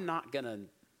I'm not going to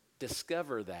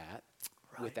discover that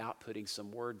without putting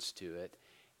some words to it.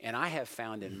 And I have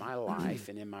found in my life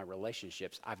and in my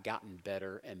relationships, I've gotten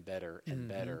better and better and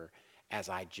better as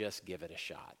I just give it a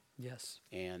shot. Yes.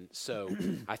 And so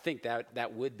I think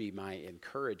that would be my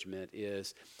encouragement,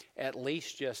 is at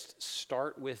least just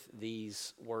start with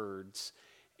these words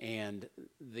and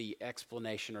the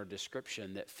explanation or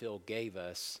description that Phil gave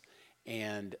us,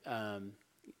 and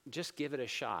just give it a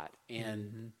shot.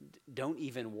 And don't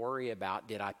even worry about,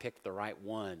 did I pick the right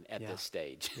one at this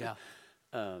stage? Yeah.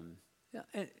 Yeah,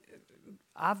 and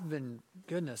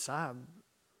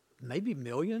maybe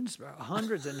millions,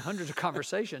 hundreds and hundreds of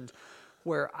conversations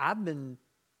where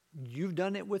you've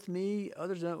done it with me,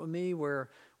 others done it with me, where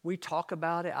we talk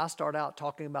about it. I start out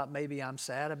talking about maybe I'm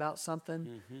sad about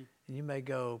something, and you may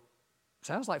go,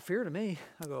 sounds like fear to me.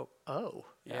 I go, oh,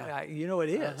 yeah, it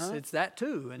is. It's that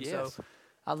too. And so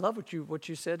I love what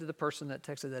you said to the person that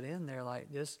texted that in there,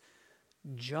 like, just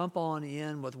jump on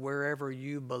in with wherever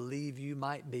you believe you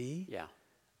might be. Yeah.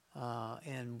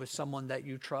 And with someone that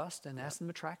you trust, and ask them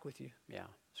to track with you. Yeah.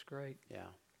 It's great. Yeah.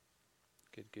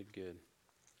 Good.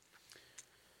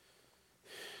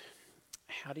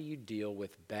 How do you deal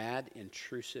with bad,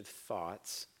 intrusive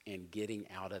thoughts and getting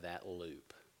out of that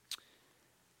loop?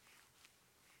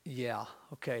 Yeah.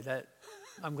 Okay.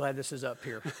 I'm glad this is up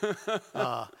here.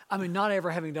 Not ever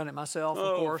having done it myself,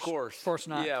 of course. Of course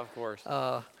not. Yeah, of course.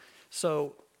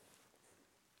 So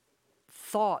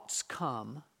thoughts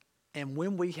come, and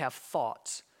when we have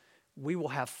thoughts, we will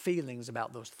have feelings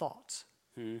about those thoughts.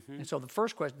 And so the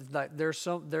first question, like,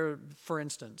 for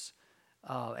instance,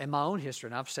 in my own history,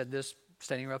 and I've said this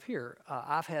standing up here,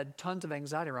 I've had tons of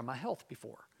anxiety around my health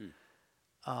before.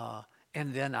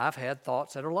 And then I've had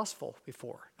thoughts that are lustful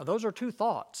before. Now, those are two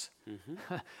thoughts.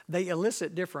 They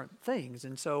elicit different things.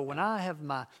 And so when I have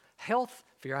my health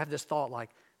fear, I have this thought like,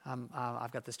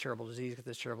 I've got this terrible disease, got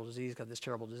this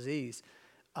terrible disease.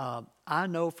 I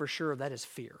know for sure that is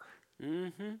fear.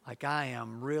 Like, I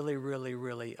am really, really,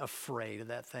 really afraid of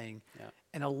that thing. Yeah.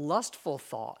 And a lustful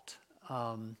thought,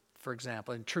 for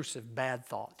example, intrusive bad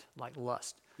thought like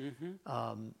lust,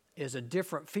 is a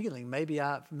different feeling. Maybe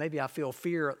I feel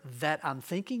fear that I'm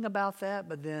thinking about that,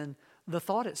 but then the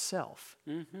thought itself.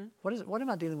 What am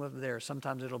I dealing with there?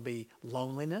 Sometimes it'll be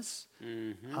loneliness.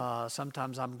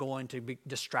 Sometimes I'm going to be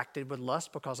distracted with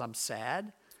lust because I'm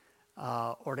sad,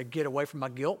 or to get away from my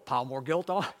guilt, pile more guilt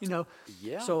on.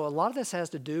 Yeah. So a lot of this has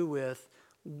to do with,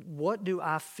 what do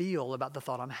I feel about the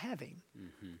thought I'm having?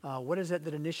 What is it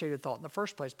that initiated thought in the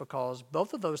first place? Because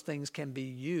both of those things can be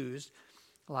used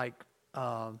like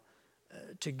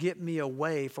to get me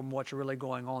away from what's really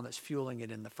going on that's fueling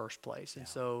it in the first place. And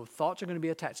so thoughts are going to be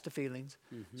attached to feelings.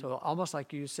 So almost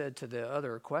like you said to the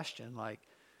other question, like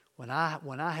when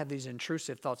I have these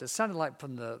intrusive thoughts, it sounded like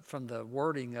from the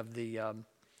wording of the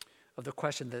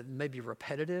question that may be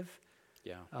repetitive.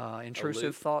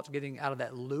 Intrusive thoughts, getting out of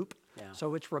that loop.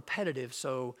 So it's repetitive.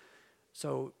 So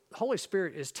Holy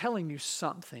Spirit is telling you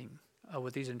something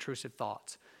with these intrusive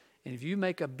thoughts. And if you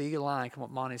make a beeline, come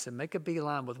what Monty said, make a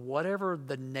beeline with whatever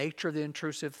the nature of the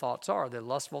intrusive thoughts are, the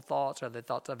lustful thoughts or the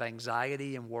thoughts of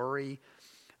anxiety and worry.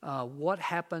 What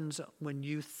happens when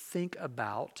you think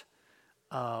about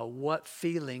what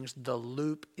feelings the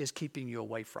loop is keeping you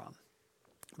away from?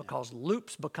 Because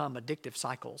loops become addictive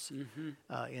cycles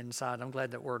inside. I'm glad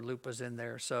that word loop was in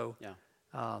there. So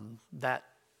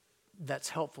that's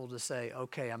helpful to say,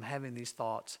 okay, I'm having these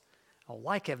thoughts. I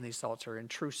like having these thoughts are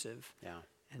intrusive.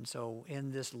 And so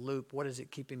in this loop, what is it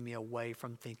keeping me away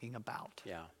from thinking about?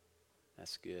 Yeah,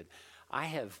 that's good. I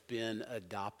have been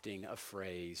adopting a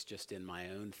phrase just in my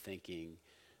own thinking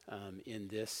in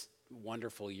this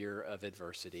wonderful year of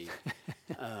adversity.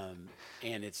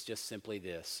 And it's just simply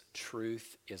this: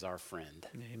 truth is our friend.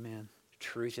 Amen.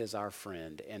 Truth is our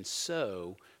friend. And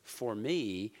so for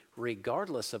me,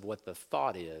 regardless of what the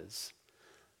thought is,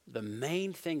 the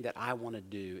main thing that I want to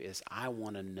do is I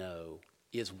want to know,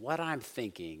 is what I'm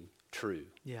thinking true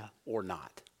or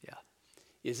not?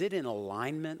 Is it in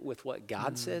alignment with what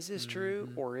God says is true,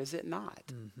 or is it not?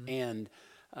 And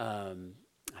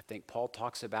I think Paul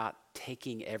talks about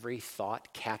taking every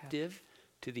thought captive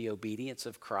to the obedience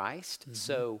of Christ.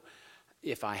 So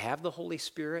if I have the Holy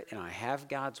Spirit and I have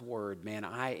God's word, man,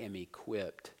 I am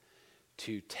equipped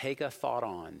to take a thought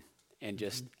on and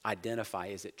just identify,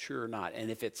 is it true or not?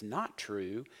 And if it's not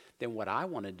true, then what I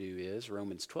want to do is,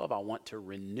 Romans 12, I want to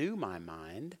renew my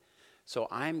mind. So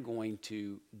I'm going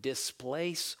to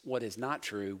displace what is not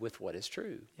true with what is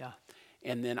true.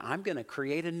 And then I'm going to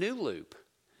create a new loop.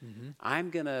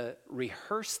 I'm going to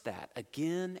rehearse that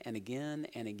again and again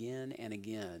and again and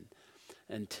again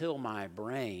until my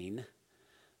brain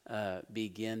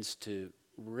begins to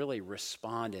really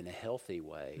respond in a healthy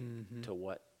way to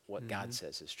what God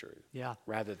says is true,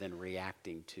 rather than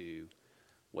reacting to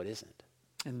what isn't.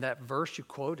 And that verse you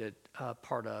quoted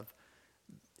part of,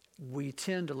 we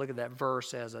tend to look at that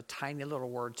verse as a tiny little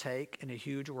word take and a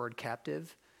huge word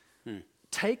captive.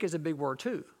 Take is a big word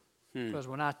too. Because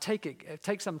when I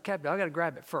take something captive, I got to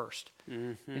grab it first.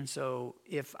 And so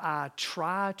if I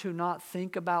try to not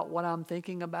think about what I'm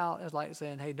thinking about, it's like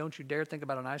saying, hey, don't you dare think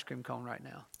about an ice cream cone right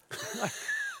now.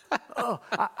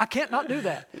 I can't not do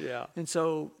that. And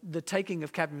so the taking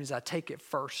of captive means I take it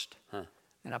first.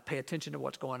 And I pay attention to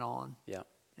what's going on.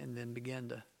 And then begin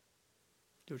to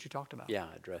do what you talked about.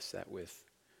 Address that with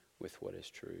what is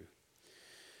true.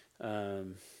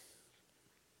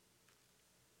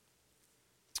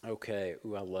 Okay.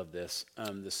 Ooh, I love this.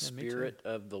 The Spirit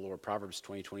of the Lord, Proverbs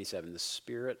 20:27. The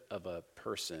spirit of a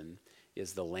person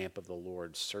is the lamp of the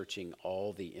Lord, searching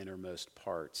all the innermost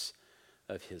parts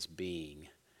of his being.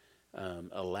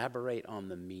 Elaborate on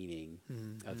the meaning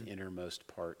of innermost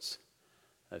parts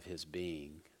of his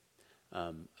being.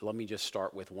 Let me just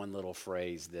start with one little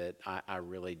phrase that I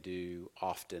really do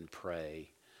often pray.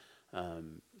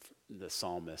 The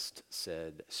psalmist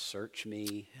said, search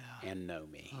me and know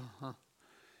me.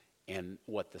 And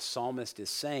what the psalmist is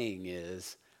saying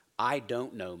is, I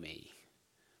don't know me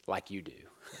like you do.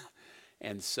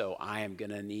 And so I am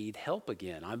going to need help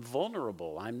again. I'm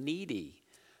vulnerable. I'm needy.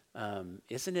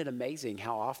 Isn't it amazing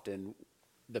how often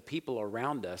the people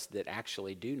around us that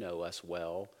actually do know us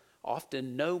well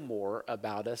often know more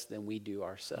about us than we do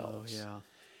ourselves?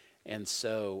 And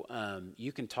so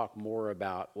you can talk more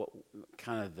about what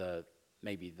kind of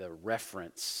maybe the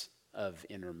reference of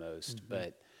innermost,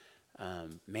 but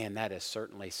man, that is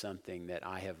certainly something that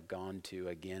I have gone to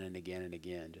again and again and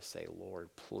again. Just say, Lord,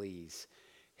 please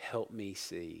help me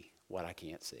see what I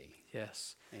can't see.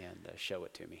 And show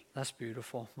it to me. That's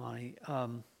beautiful, Monty.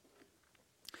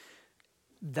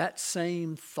 That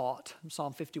same thought,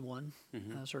 Psalm 51,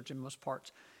 search in most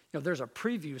parts. There's a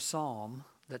preview psalm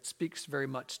that speaks very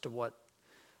much to what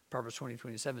Proverbs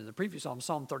 20:27. The previous Psalm,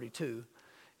 Psalm 32,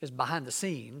 is behind the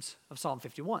scenes of Psalm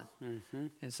 51. And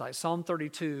it's like Psalm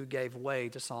 32 gave way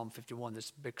to Psalm 51,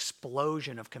 this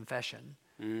explosion of confession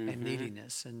and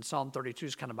neediness. And Psalm 32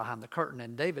 is kind of behind the curtain.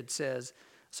 And David says,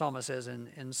 psalmist says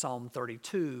in Psalm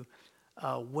 32,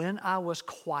 when I was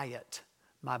quiet,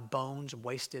 my bones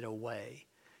wasted away.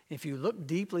 If you look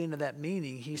deeply into that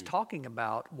meaning, he's talking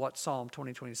about what Psalm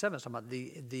 20:27 is talking about,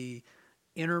 the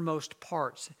innermost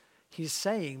parts. He's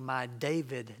saying my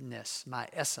Davidness, my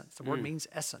essence. The word means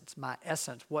essence, my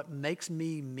essence. What makes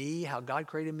me me, how God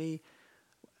created me,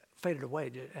 faded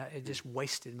away. It just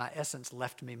wasted. My essence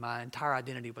left me. My entire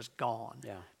identity was gone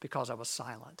because I was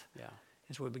silent. Yeah.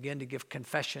 And so we begin to give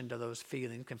confession to those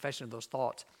feelings, confession to those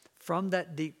thoughts. From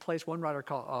that deep place, one writer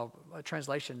called, a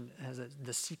translation has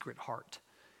the secret heart.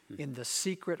 In the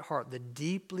secret heart, the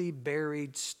deeply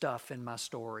buried stuff in my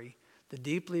story, the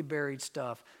deeply buried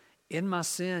stuff in my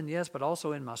sin, yes, but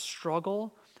also in my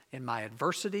struggle, in my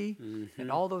adversity, in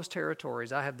all those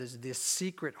territories. I have this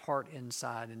secret heart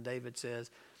inside. And David says,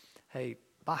 hey,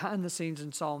 behind the scenes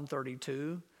in Psalm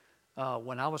 32,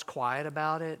 when I was quiet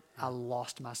about it, I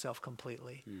lost myself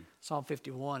completely. Psalm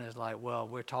 51 is like, well,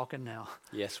 we're talking now.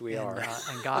 Yes, we are.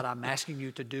 And God, I'm asking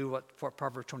you to do what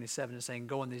Proverbs 27 is saying,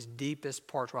 go in these deepest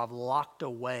parts where I've locked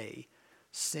away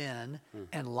sin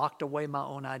and locked away my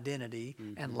own identity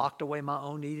and locked away my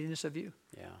own neediness of you.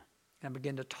 Yeah. And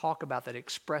begin to talk about that,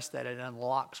 express that, it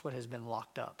unlocks what has been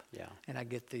locked up. Yeah. And I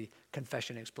get the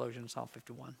confession explosion in Psalm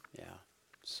 51. Yeah.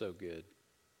 So good.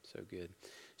 So good.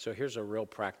 So here's a real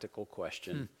practical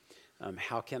question.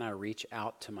 How can I reach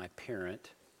out to my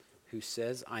parent who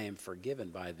says I am forgiven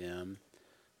by them,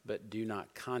 but do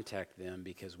not contact them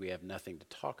because we have nothing to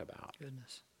talk about?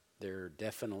 Goodness. There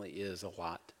definitely is a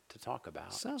lot to talk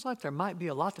about. Sounds like there might be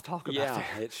a lot to talk about Yeah,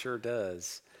 there. it sure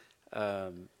does.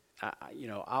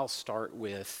 I'll start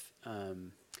with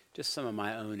just some of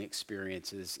my own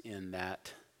experiences in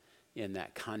that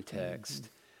context.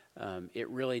 It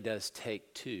really does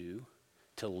take two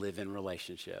to live in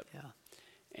relationship. Yeah.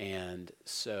 And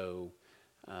so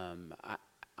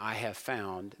I have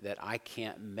found that I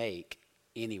can't make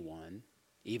anyone,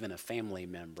 even a family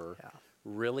member,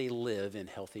 really live in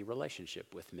healthy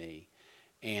relationship with me.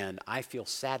 And I feel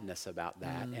sadness about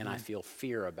that, and I feel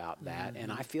fear about that,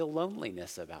 and I feel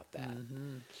loneliness about that.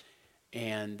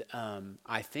 And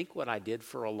I think what I did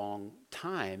for a long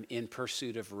time in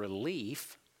pursuit of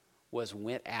relief was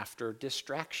went after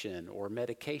distraction or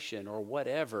medication or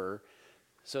whatever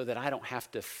so that I don't have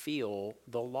to feel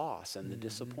the loss and the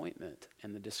disappointment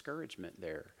and the discouragement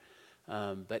there.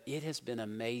 But it has been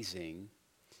amazing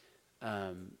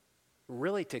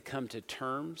really to come to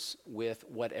terms with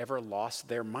whatever loss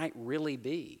there might really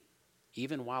be,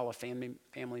 even while a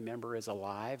family member is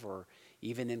alive or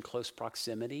even in close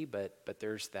proximity, but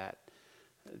there's that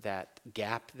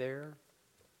gap there.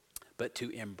 But to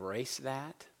embrace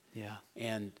that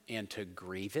and to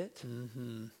grieve it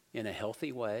in a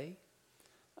healthy way,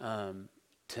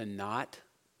 to not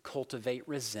cultivate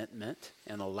resentment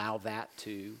and allow that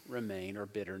to remain, or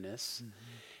bitterness.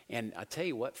 And I tell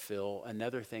you what, Phil,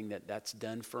 another thing that's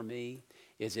done for me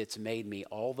is it's made me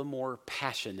all the more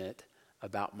passionate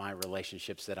about my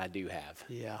relationships that I do have.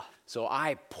 Yeah. So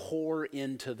I pour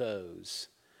into those,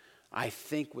 I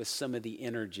think, with some of the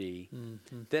energy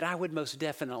that I would most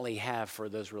definitely have for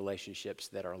those relationships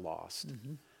that are lost.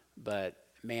 But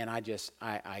man,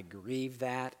 I grieve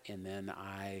that, and then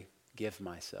I give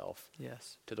myself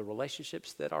to the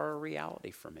relationships that are a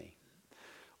reality for me.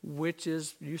 Which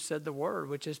is, you said the word,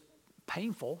 which is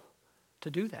painful to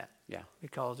do that. Yeah.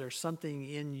 Because there's something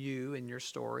in you, in your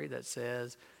story, that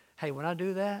says, hey, when I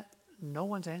do that, no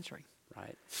one's answering.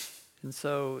 Right. And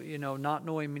so, not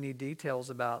knowing many details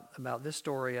about this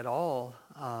story at all,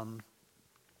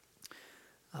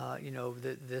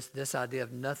 this idea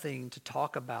of nothing to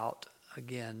talk about,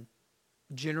 again,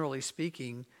 generally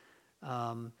speaking,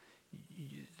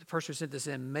 the person who sent this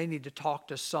in may need to talk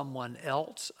to someone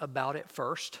else about it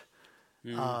first,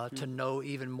 to know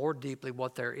even more deeply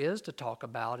what there is to talk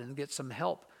about, and get some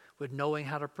help with knowing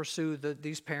how to pursue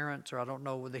these parents, or I don't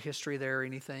know the history there or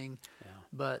anything. Yeah.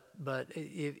 But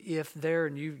if they're,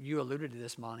 and you alluded to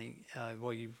this, Monty,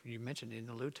 you mentioned it and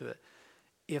alluded to it,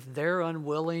 if they're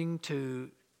unwilling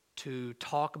to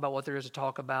talk about what there is to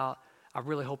talk about, I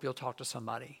really hope you'll talk to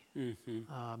somebody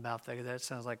about that. That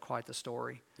sounds like quite the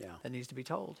story that needs to be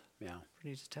told. Yeah.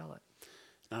 Needs to tell it.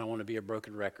 I don't want to be a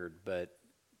broken record, but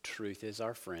truth is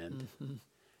our friend.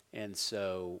 And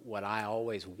so what I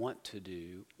always want to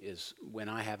do is, when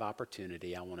I have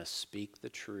opportunity, I want to speak the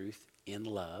truth in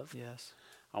love. Yes.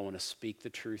 I want to speak the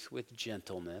truth with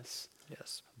gentleness.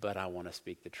 Yes. But I want to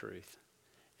speak the truth.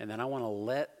 And then I want to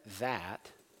let that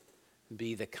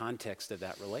be the context of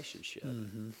that relationship.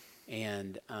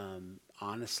 And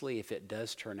honestly, if it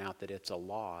does turn out that it's a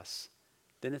loss,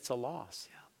 then it's a loss.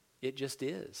 It just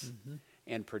is.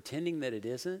 And pretending that it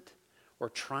isn't, or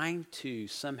trying to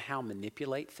somehow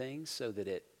manipulate things so that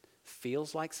it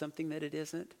feels like something that it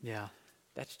isn't, Yeah.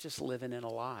 that's just living in a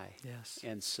lie. Yes.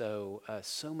 And so,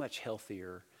 so much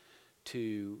healthier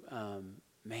to,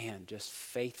 just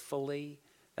faithfully,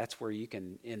 that's where you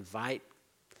can invite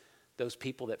those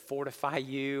people that fortify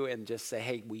you and just say,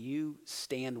 hey, will you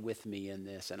stand with me in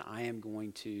this? And I am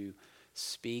going to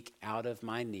speak out of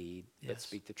my need, but Yes.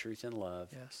 speak the truth in love,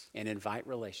 Yes. and invite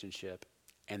relationship,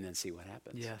 and then see what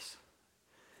happens. Yes.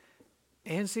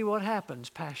 And see what happens,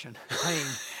 passion, pain.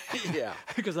 Yeah.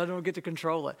 Because I don't get to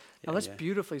control it. Now, that's Yeah.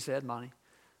 beautifully said, Monty.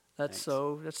 That's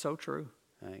Thanks. so true.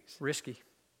 Thanks. Risky.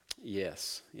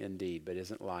 Yes, indeed. But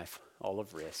isn't life all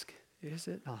of risk? Is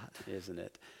it not? Isn't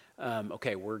it?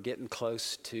 Okay, we're getting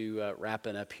close to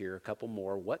wrapping up here. A couple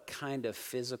more. What kind of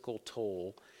physical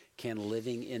toll can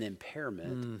living in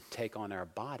impairment take on our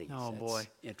bodies? Oh, That's boy.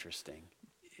 interesting.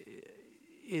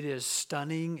 It is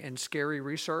stunning and scary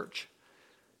research.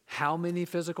 How many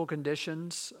physical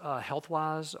conditions,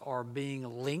 health-wise, are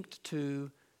being linked to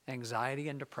anxiety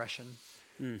and depression?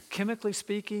 Chemically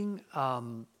speaking,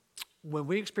 when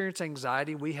we experience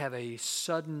anxiety, we have a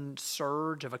sudden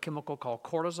surge of a chemical called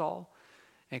cortisol.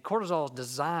 And cortisol is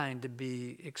designed to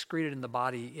be excreted in the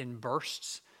body in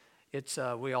bursts. It's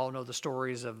we all know the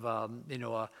stories of a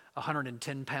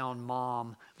 110-pound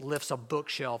mom lifts a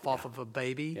bookshelf off of a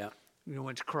baby. Yeah. When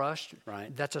it's crushed.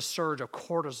 Right. That's a surge of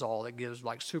cortisol that gives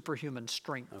like superhuman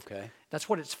strength. Okay. That's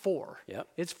what it's for. Yep.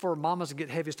 It's for mamas to get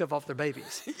heavy stuff off their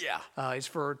babies. Yeah. It's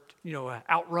for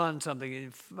outrun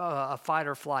something, a fight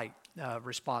or flight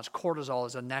response. Cortisol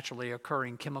is a naturally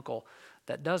occurring chemical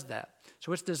that does that.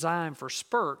 So it's designed for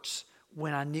spurts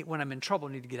when I'm in trouble,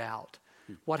 need to get out.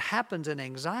 What happens in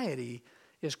anxiety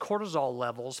is cortisol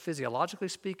levels, physiologically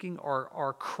speaking,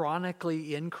 are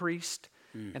chronically increased,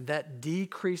 and that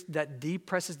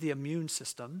depresses the immune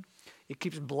system. It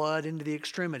keeps blood into the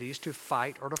extremities to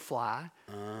fight or to fly,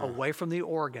 away from the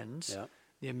organs. Yep.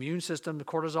 The immune system, the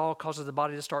cortisol causes the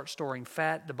body to start storing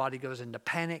fat. The body goes into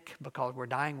panic because we're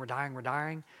dying,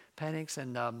 panics.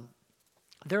 And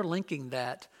they're linking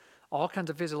that all kinds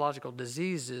of physiological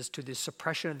diseases to the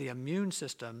suppression of the immune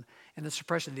system, and the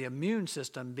suppression of the immune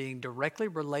system being directly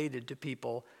related to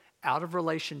people out of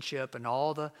relationship and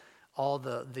all the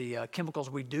chemicals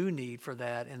we do need for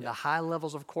that, and the high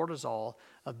levels of cortisol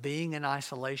of being in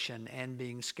isolation and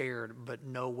being scared, but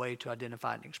no way to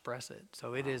identify and express it.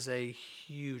 So it is a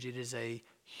huge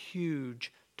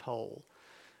toll.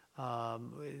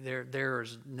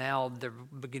 There's now they're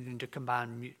beginning to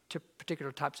combine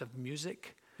particular types of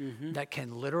music that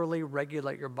can literally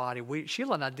regulate your body.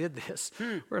 Sheila and I did this.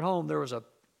 We're at home.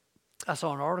 I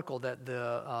saw an article that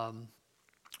the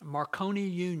Marconi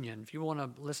Union, if you want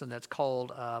to listen, that's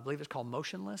called, I believe it's called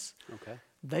Motionless. Okay.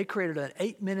 They created an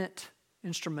 8-minute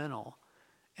instrumental.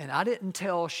 And I didn't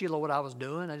tell Sheila what I was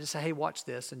doing. I just said, hey, watch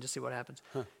this and just see what happens.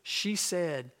 She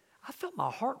said, I felt my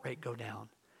heart rate go down.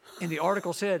 And the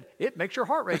article said, it makes your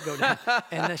heart rate go down.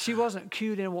 And she wasn't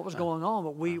cued in what was going on,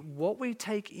 but what we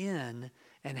take in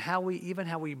and how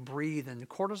we breathe, and the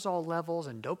cortisol levels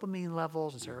and dopamine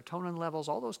levels and serotonin levels,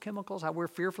 all those chemicals, how we're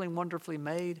fearfully and wonderfully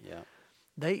made. Yeah.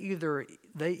 They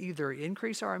either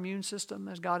increase our immune system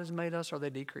as God has made us, or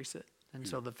they decrease it. And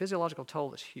so the physiological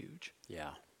toll is huge. Yeah.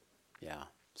 Yeah.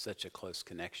 Such a close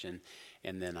connection.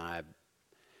 And then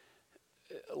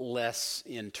less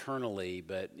internally,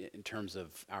 but in terms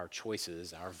of our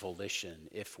choices, our volition,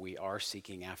 if we are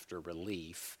seeking after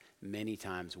relief, many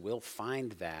times we'll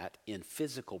find that in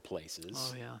physical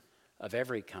places of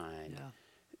every kind,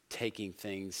 taking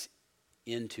things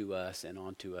into us and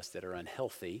onto us that are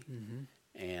unhealthy.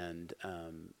 And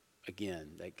again,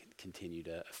 they can continue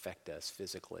to affect us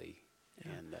physically.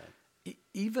 And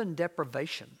even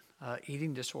deprivation,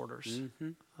 eating disorders,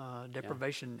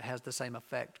 deprivation has the same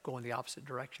effect, going the opposite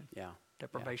direction.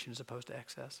 Deprivation as opposed to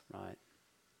excess. Right.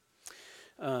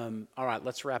 All right,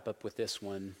 let's wrap up with this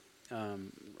one. I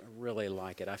really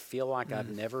like it. I feel like I've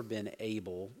never been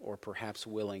able or perhaps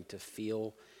willing to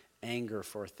feel anger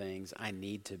for things I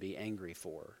need to be angry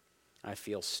for. I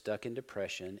feel stuck in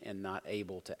depression and not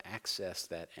able to access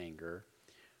that anger.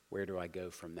 Where do I go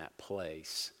from that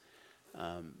place?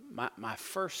 My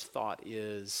first thought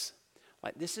is,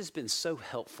 like, this has been so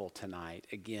helpful tonight.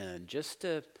 Again, just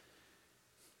to,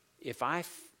 if I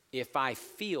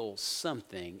feel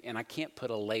something and I can't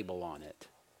put a label on it,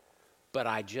 but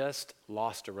I just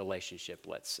lost a relationship,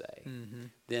 let's say,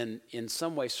 then in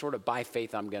some way, sort of by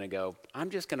faith, I'm going to go, I'm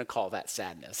just going to call that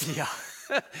sadness. Yeah.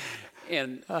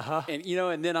 and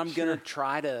and then I'm going to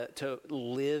try to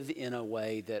live in a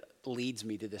way that leads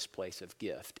me to this place of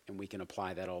gift, and we can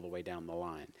apply that all the way down the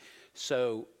line.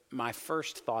 So my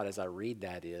first thought as I read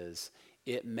that is,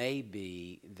 it may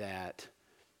be that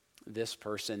this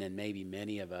person and maybe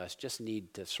many of us just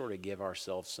need to sort of give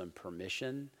ourselves some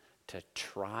permission to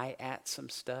try at some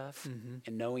stuff,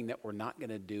 and knowing that we're not going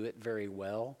to do it very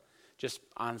well. Just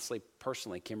honestly,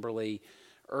 personally, Kimberly,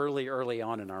 early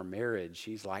on in our marriage,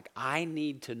 she's like, I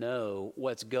need to know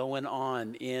what's going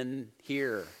on in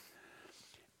here.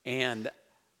 And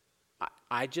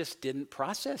I just didn't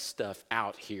process stuff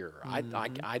out here.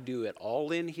 I do it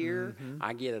all in here.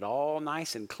 I get it all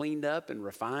nice and cleaned up and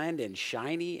refined and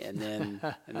shiny, and then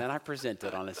I present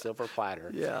it on a silver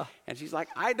platter. Yeah. And she's like,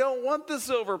 I don't want the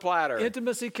silver platter.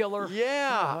 Intimacy killer.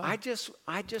 Yeah. I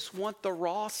just want the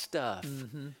raw stuff,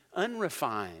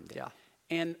 unrefined. Yeah.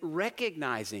 And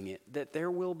recognizing it, that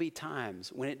there will be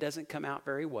times when it doesn't come out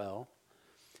very well.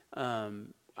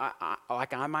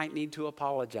 I might need to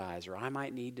apologize, or I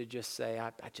might need to just say,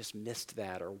 I just missed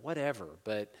that, or whatever.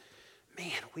 But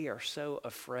man, we are so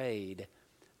afraid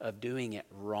of doing it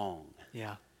wrong.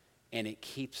 Yeah. And it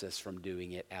keeps us from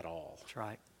doing it at all. That's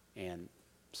right. And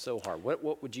so hard.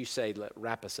 What would you say,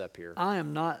 wrap us up here? I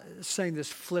am not saying this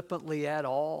flippantly at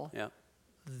all. Yeah.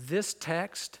 This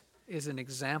text is an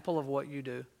example of what you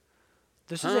do.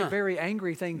 This is a very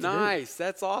angry thing to do. Nice.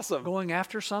 That's awesome. Going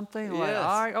after something, like, Yes.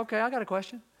 all right, okay, I got a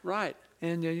question. Right.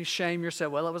 And you shame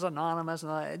yourself, well, it was anonymous.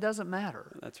 And it doesn't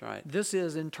matter. That's right. This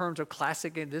is, in terms of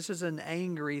classic, this is an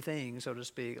angry thing, so to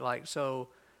speak. So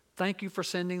thank you for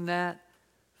sending that.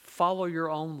 Follow your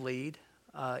own lead,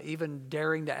 even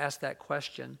daring to ask that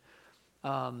question.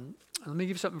 Let me give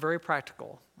you something very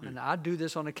practical. And I do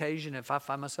this on occasion if I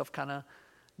find myself kind of,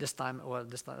 this time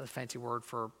a fancy word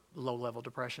for low-level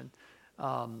depression.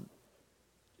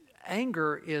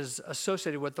 Anger is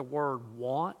associated with the word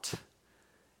want.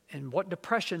 And what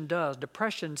depression does,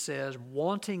 depression says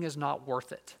wanting is not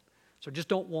worth it. So just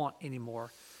don't want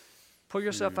anymore. Pull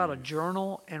yourself out a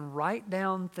journal and write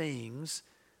down things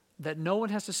that no one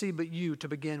has to see but you to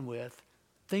begin with,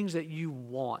 things that you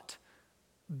want.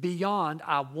 Beyond,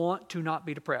 I want to not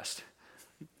be depressed.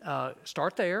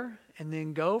 Start there, and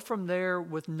then go from there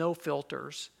with no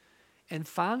filters, and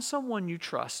find someone you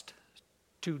trust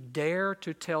to dare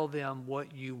to tell them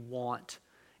what you want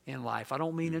in life. I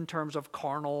don't mean in terms of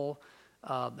carnal,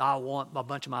 I want a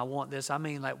bunch of them, I want this. I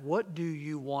mean, like, what do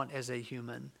you want as a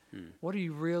human? What are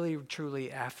you really,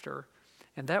 truly after?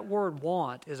 And that word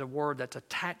want is a word that's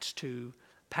attached to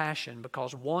passion,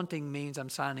 because wanting means I'm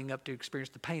signing up to experience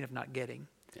the pain of not getting.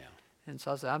 Yeah. And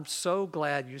so I said, I'm so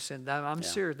glad you sent that. I'm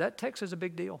serious. That text is a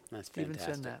big deal. That's to even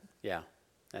fantastic. send that. Yeah,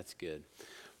 that's good.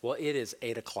 Well, it is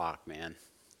 8 o'clock, man.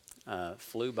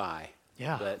 Flew by.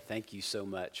 Yeah. But thank you so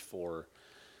much for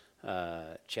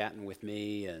chatting with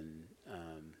me, and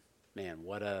man,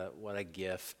 what a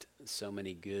gift. So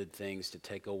many good things to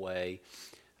take away.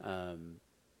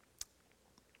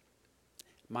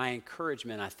 My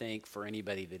encouragement, I think, for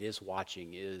anybody that is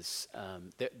watching is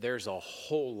there's a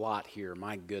whole lot here,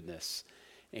 my goodness.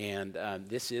 And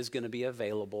this is going to be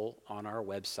available on our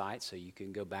website, so you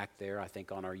can go back there, I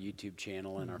think, on our YouTube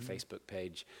channel and our Facebook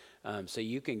page. So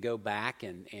you can go back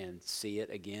and see it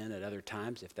again at other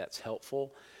times if that's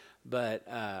helpful. But,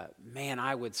 man,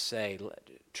 I would say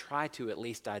try to at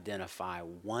least identify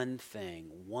one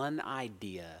thing, one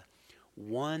idea,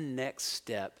 one next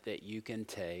step that you can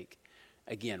take.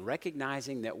 Again,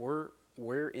 recognizing that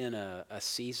we're in a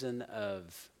season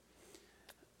of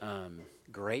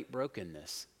great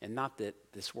brokenness, and not that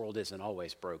this world isn't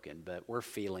always broken, but we're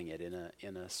feeling it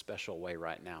in a special way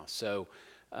right now. So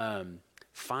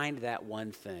find that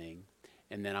one thing,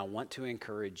 and then I want to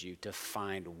encourage you to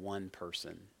find one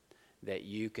person that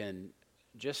you can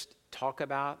just talk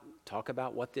about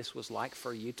what this was like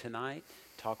for you tonight.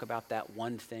 Talk about that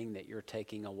one thing that you're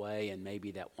taking away, and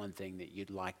maybe that one thing that you'd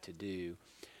like to do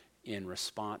in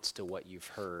response to what you've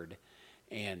heard.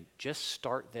 And just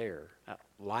start there.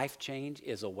 Life change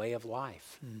is a way of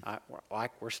life.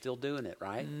 We're still doing it,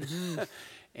 right?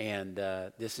 And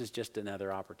this is just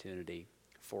another opportunity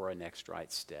for a next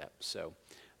right step. So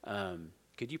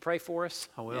could you pray for us?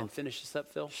 I will. And finish this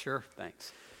up, Phil? Sure.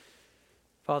 Thanks.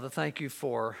 Father, thank you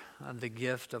for the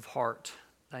gift of heart.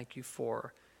 Thank you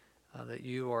for that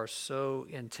you are so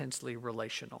intensely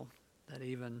relational, that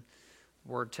even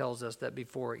the Word tells us that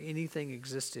before anything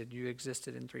existed, you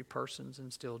existed in three persons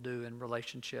and still do in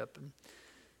relationship.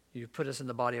 You've put us in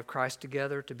the body of Christ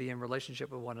together to be in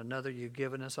relationship with one another. You've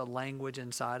given us a language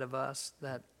inside of us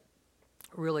that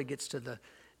really gets to the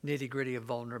nitty-gritty of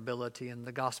vulnerability, and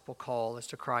the gospel call is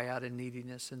to cry out in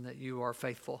neediness, and that you are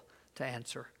faithful to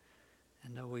answer.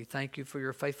 And we thank you for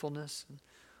your faithfulness.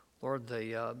 Lord,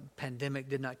 the pandemic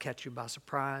did not catch you by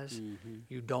surprise. Mm-hmm.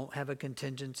 You don't have a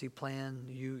contingency plan.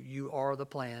 You are the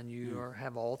plan. You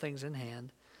have all things in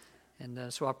hand.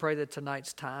 And so I pray that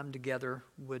tonight's time together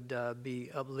would be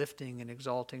uplifting and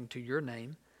exalting to your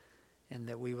name, and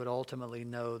that we would ultimately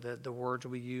know that the words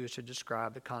we use to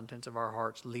describe the contents of our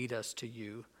hearts lead us to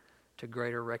you, to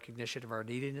greater recognition of our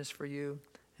neediness for you,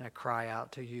 and a cry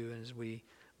out to you. And as we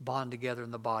bond together in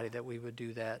the body, that we would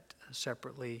do that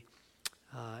separately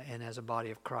and as a body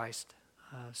of Christ,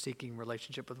 seeking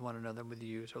relationship with one another and with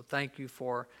you. So thank you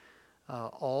for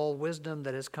all wisdom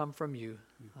that has come from you.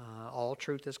 All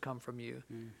truth has come from you.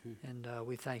 Mm-hmm. And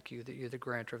we thank you that you're the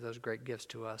grantor of those great gifts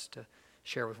to us to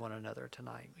share with one another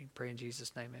tonight. We pray in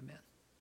Jesus' name, amen.